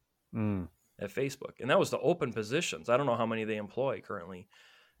psychologists Mm. at Facebook, and that was the open positions. I don't know how many they employ currently.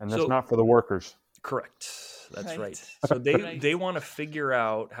 And that's So not for the workers. correct, that's right. Right. So they Right. they want to figure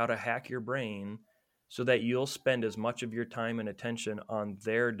out how to hack your brain so that you'll spend as much of your time and attention on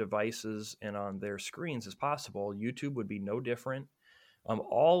their devices and on their screens as possible. YouTube would be no different.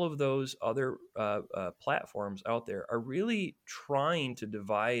 All of those other platforms out there are really trying to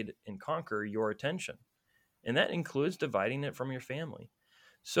divide and conquer your attention. And that includes dividing it from your family.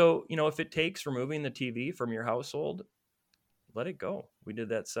 So, if it takes removing the TV from your household, let it go. We did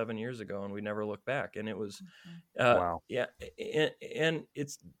that 7 years ago and we never looked back. And it was, Mhm. Wow. yeah. And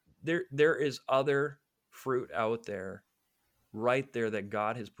it's, there is other fruit out there right there that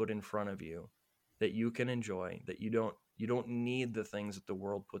God has put in front of you that you can enjoy, that you don't need the things that the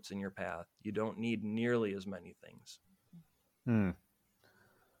world puts in your path. You don't need nearly as many things. Hmm.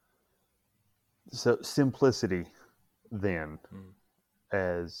 So simplicity, then, Mm.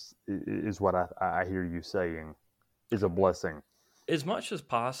 as is what I hear you saying, is a blessing. As much as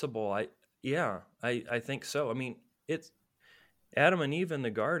possible. I think so. I mean, it's Adam and Eve in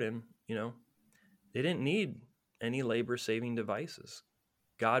the garden, they didn't need any labor saving devices.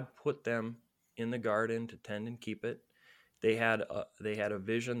 God put them in the garden to tend and keep it. They had a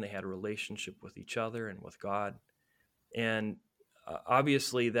vision, they had a relationship with each other and with God. And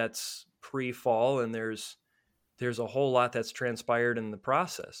obviously that's pre-fall, and there's a whole lot that's transpired in the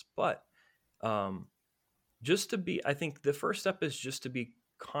process. But um, I think the first step is just to be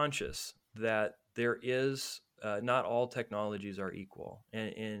conscious that there is not all technologies are equal,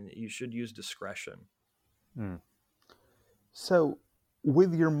 and you should use discretion. Mm. So,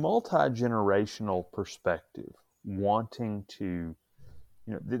 with your multi-generational perspective, wanting to,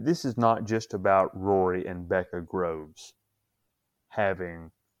 this is not just about Rory and Becca Groves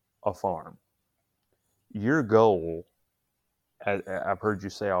having a farm. Your goal, as I've heard you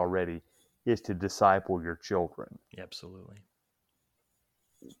say already, is to disciple your children. Absolutely.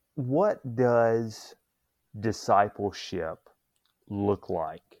 What does discipleship look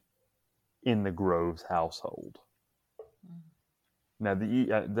like in the Groves household? Now,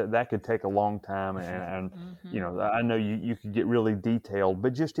 that could take a long time, and I know you could get really detailed,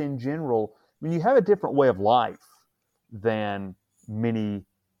 but just in general, I mean, you have a different way of life than many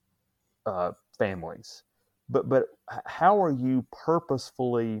families. But how are you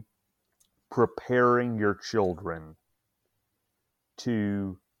purposefully preparing your children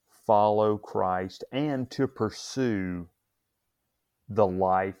to follow Christ and to pursue the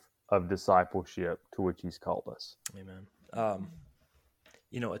life of discipleship to which He's called us? Amen.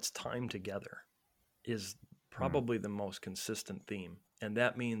 It's time together is probably the most consistent theme. And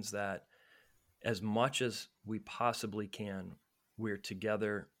that means that as much as we possibly can, we're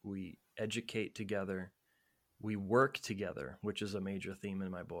together, we educate together, we work together, which is a major theme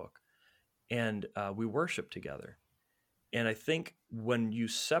in my book, and we worship together. And I think when you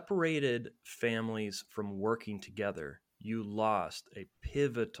separated families from working together, you lost a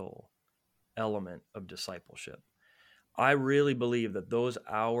pivotal element of discipleship. I really believe that those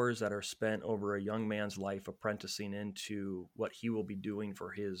hours that are spent over a young man's life apprenticing into what he will be doing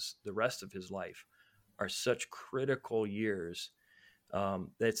for the rest of his life are such critical years. That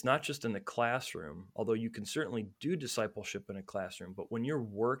it's not just in the classroom, although you can certainly do discipleship in a classroom, but when you're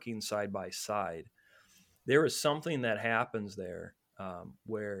working side by side, there is something that happens there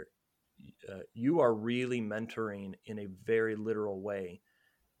where you are really mentoring in a very literal way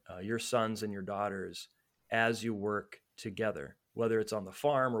your sons and your daughters as you work together, whether it's on the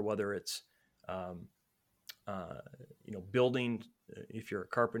farm or whether it's um, building, if you're a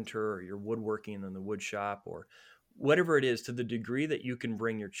carpenter or you're woodworking in the wood shop or whatever it is. To the degree that you can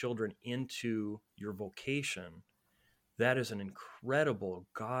bring your children into your vocation, that is an incredible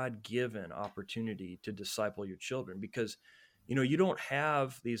God-given opportunity to disciple your children, because you don't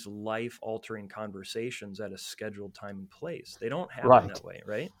have these life-altering conversations at a scheduled time and place. They don't happen Right. that way,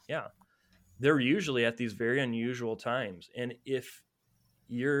 right? Yeah. They're usually at these very unusual times. And if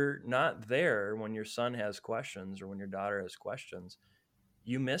you're not there when your son has questions or when your daughter has questions,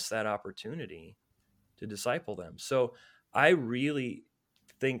 you miss that opportunity to disciple them. So I really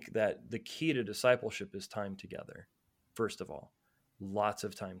think that the key to discipleship is time together. First of all, lots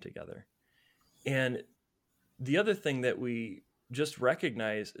of time together. And the other thing that we just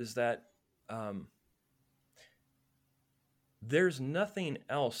recognize is that there's nothing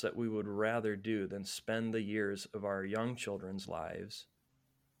else that we would rather do than spend the years of our young children's lives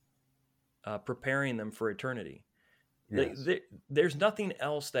preparing them for eternity. Yes. There's nothing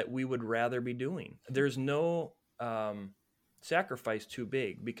else that we would rather be doing. There's no sacrifice too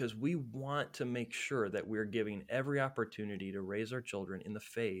big, because we want to make sure that we're giving every opportunity to raise our children in the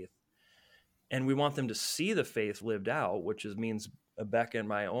faith. And we want them to see the faith lived out, which means Becca and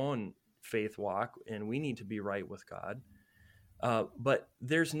my own faith walk, and we need to be right with God. But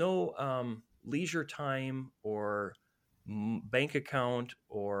there's no leisure time or bank account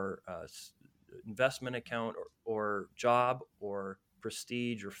or investment account or job or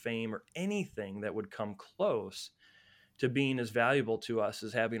prestige or fame or anything that would come close to being as valuable to us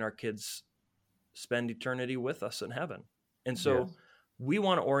as having our kids spend eternity with us in heaven. And so Yes. we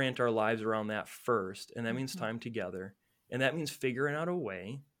want to orient our lives around that first, and that means time together, and that means figuring out a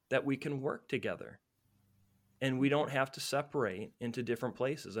way that we can work together. And we don't have to separate into different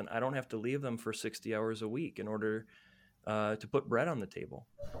places. And I don't have to leave them for 60 hours a week in order to put bread on the table.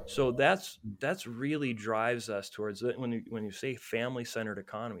 So that's really drives us towards it. When you say family-centered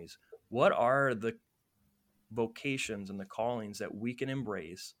economies, what are the vocations and the callings that we can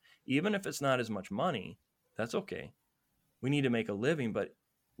embrace, even if it's not as much money? That's okay. We need to make a living, but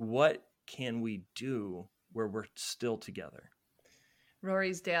what can we do where we're still together?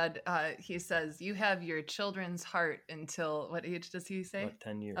 Rory's dad, he says, you have your children's heart until, what age does he say? About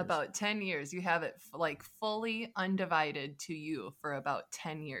 10 years. About 10 years. You have it like fully undivided to you for about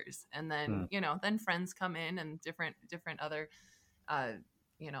 10 years. And then, then friends come in and different other, uh,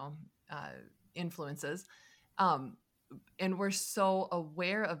 you know, uh, influences. And we're so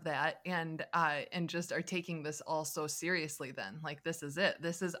aware of that and just are taking this all so seriously then. Like, this is it.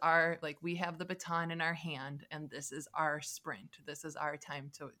 This is our, like, we have the baton in our hand and this is our sprint. This is our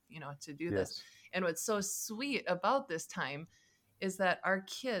time to, to do this. And what's so sweet about this time is that our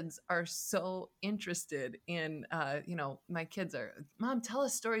kids are so interested in, my kids are, Mom, tell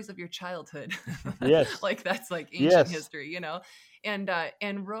us stories of your childhood. Yes. Like, that's like ancient history,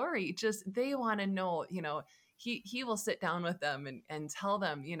 and Rory they want to know, he will sit down with them and tell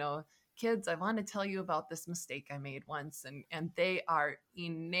them, kids, I want to tell you about this mistake I made once. And they are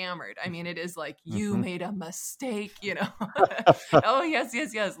enamored. I mean, it is like, you made a mistake, Oh, yes.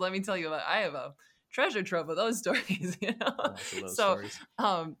 Let me tell you about, I have a treasure trove of those stories, Stories.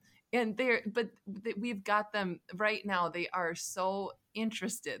 And we've got them right now. They are so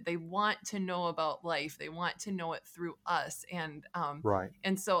interested. They want to know about life. They want to know it through us. And, right.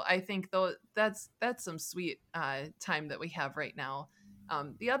 And so I think though that's some sweet, time that we have right now.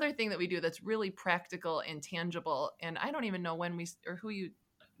 The other thing that we do that's really practical and tangible, and I don't even know when was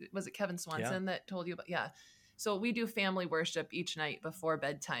it Kevin Swanson that told you about? Yeah. So we do family worship each night before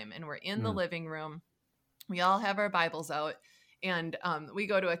bedtime, and we're in the living room. We all have our Bibles out, and we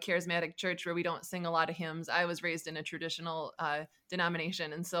go to a charismatic church where we don't sing a lot of hymns. I was raised in a traditional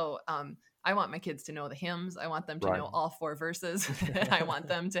denomination, and so I want my kids to know the hymns. I want them to know all 4 verses. I want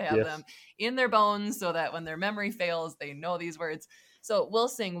them to have them in their bones so that when their memory fails, they know these words. So we'll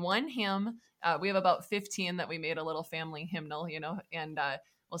sing one hymn. We have about 15 that we made a little family hymnal, and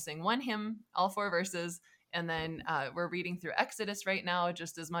we'll sing one hymn, all 4 verses. And then we're reading through Exodus right now,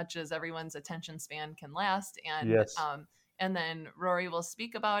 just as much as everyone's attention span can last. And then Rory will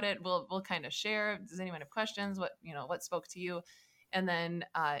speak about it. We'll kind of share. Does anyone have questions? What spoke to you? And then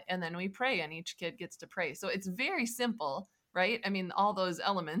we pray, and each kid gets to pray. So it's very simple, right? I mean, all those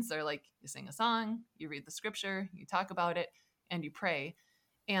elements are like, you sing a song, you read the scripture, you talk about it, and you pray.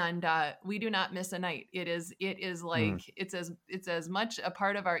 And we do not miss a night. It is like it's as much a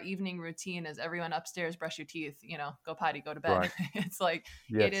part of our evening routine as everyone upstairs brush your teeth, go potty, go to bed. Right. It's like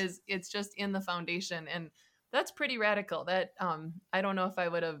it's just in the foundation, and that's pretty radical. That I don't know if I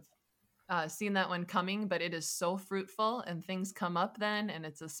would have seen that one coming, but it is so fruitful, and things come up then, and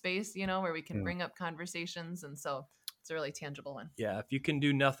it's a space where we can bring up conversations, and so it's a really tangible one. Yeah, if you can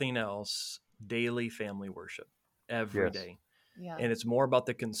do nothing else, daily family worship every day. Yeah. And it's more about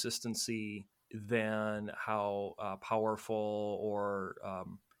the consistency than how powerful or,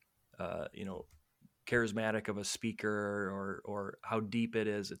 charismatic of a speaker or how deep it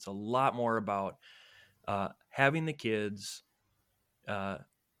is. It's a lot more about having the kids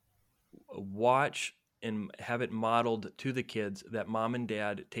watch and have it modeled to the kids that mom and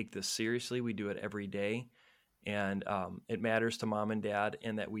dad take this seriously. We do it every day. And it matters to mom and dad,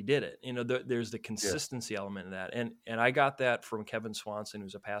 and that we did it. There's the consistency element of that. And I got that from Kevin Swanson,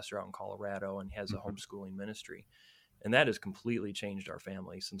 who's a pastor out in Colorado and has a homeschooling ministry. And that has completely changed our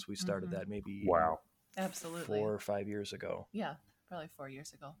family since we started that maybe absolutely 4 or 5 years ago. Yeah, probably 4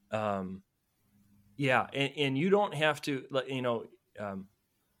 years ago. And you don't have to,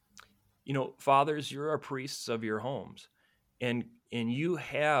 fathers, you're our priests of your homes, and you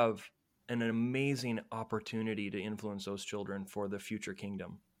have an amazing opportunity to influence those children for the future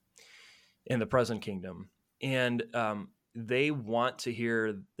kingdom and the present kingdom. And they want to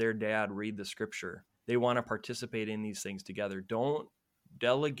hear their dad read the scripture. They want to participate in these things together. Don't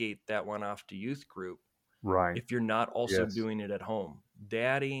delegate that one off to youth group. Right. If you're not also doing it at home.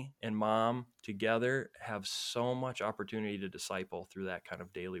 Daddy and mom together have so much opportunity to disciple through that kind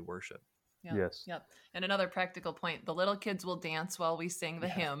of daily worship. Yep. Yes. Yep. And another practical point, the little kids will dance while we sing the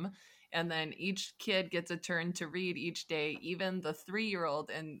hymn. And then each kid gets a turn to read each day, even the 3-year-old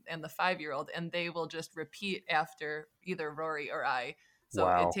and the 5-year-old, and they will just repeat after either Rory or I. So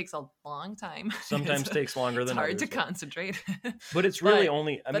it takes a long time. Sometimes takes longer than others. It's hard to concentrate. But it's really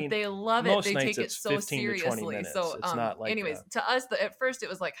only, but they love it. They take it so 15 to 20 seriously. minutes. So it's not like anyways, to us, at first it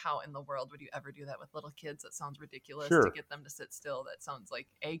was like, how in the world would you ever do that with little kids? That sounds ridiculous. Sure. To get them to sit still. That sounds like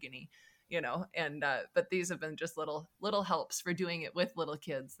agony. And but these have been just little helps for doing it with little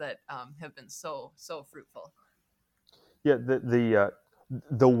kids that have been so fruitful. Yeah,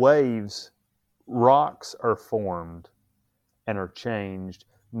 the waves, rocks are formed and are changed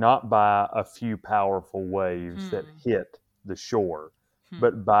not by a few powerful waves that hit the shore,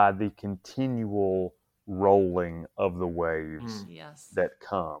 but by the continual rolling of the waves Yes. that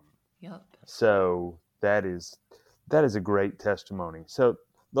come. Yep. So that is a great testimony. So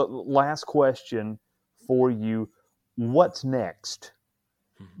the last question for you: what's next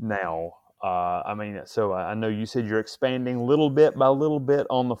now? I mean, so I know you said you're expanding little bit by little bit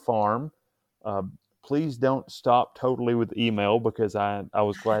on the farm. Uh, please don't stop totally with email, because I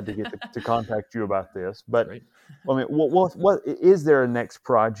was glad to get to contact you about this. But Great. I mean, what is there a next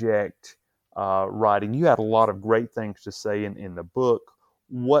project writing? You had a lot of great things to say in the book.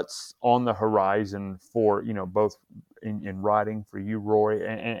 What's on the horizon for, both in writing for you, Rory,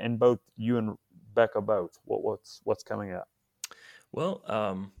 and both you and Becca both? What's coming up? Well,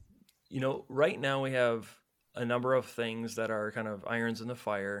 right now we have a number of things that are kind of irons in the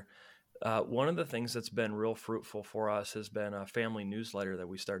fire. One of the things that's been real fruitful for us has been a family newsletter that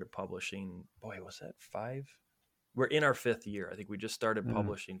we started publishing. Boy, was that 5? We're in our 5th year. I think we just started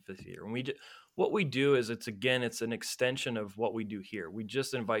publishing 5th year. And what we do is it's an extension of what we do here. We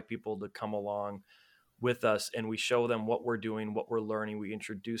just invite people to come along with us, and we show them what we're doing, what we're learning. We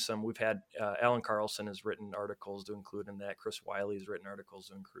introduce them. We've had Alan Carlson has written articles to include in that. Chris Wiley's written articles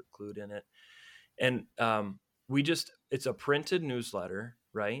to include in it. And it's a printed newsletter,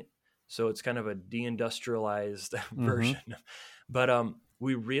 right? So it's kind of a deindustrialized version. But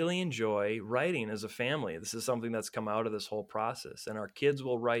we really enjoy writing as a family. This is something that's come out of this whole process. And our kids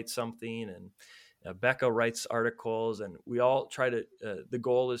will write something, and Becca writes articles, and we all try to, the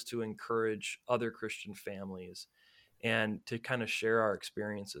goal is to encourage other Christian families and to kind of share our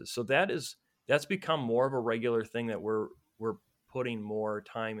experiences. So that's become more of a regular thing that we're putting more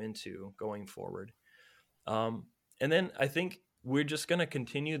time into going forward. And then I think we're just going to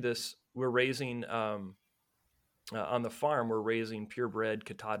continue this. We're raising, on the farm, we're raising purebred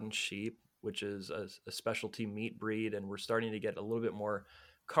Katahdin sheep, which is a specialty meat breed. And we're starting to get a little bit more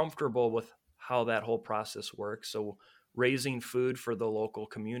comfortable with how that whole process works. So raising food for the local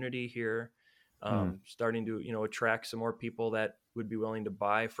community here, starting to, attract some more people that would be willing to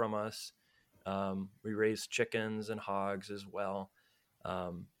buy from us. We raise chickens and hogs as well.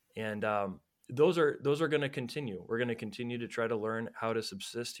 And those are going to continue. We're going to continue to try to learn how to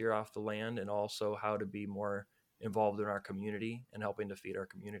subsist here off the land, and also how to be more involved in our community and helping to feed our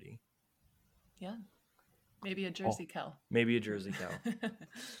community. Yeah. Maybe a Jersey cow. Maybe a Jersey cow.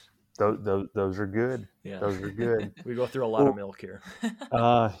 Those are good. Yeah. Those are good. We go through a lot of milk here.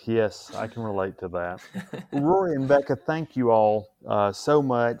 Yes, I can relate to that. Rory and Becca, thank you all so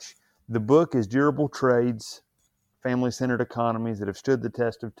much. The book is Durable Trades, Family-Centered Economies That Have Stood the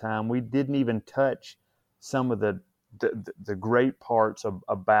Test of Time. We didn't even touch some of the great parts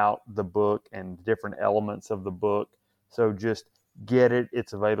about the book and different elements of the book. So just get it.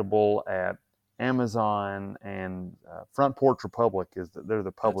 It's available at Amazon, and Front Porch Republic they're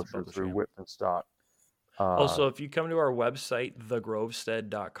the publisher through Whitman Stock. Also, if you come to our website,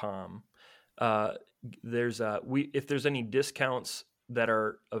 thegrovestead.com, if there's any discounts that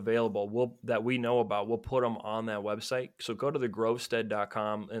are available, that we know about, we'll put them on that website. So go to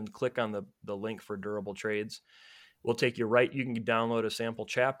thegrovestead.com and click on the link for Durable Trades. We'll take you right. You can download a sample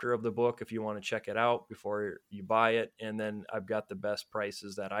chapter of the book if you want to check it out before you buy it. And then I've got the best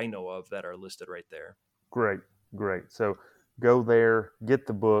prices that I know of that are listed right there. Great. So go there, get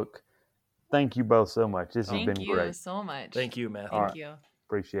the book. Thank you both so much. This has been great. Thank you so much. Thank you, Matthew. Thank you.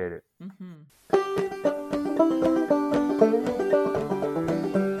 Appreciate it. Mm-hmm.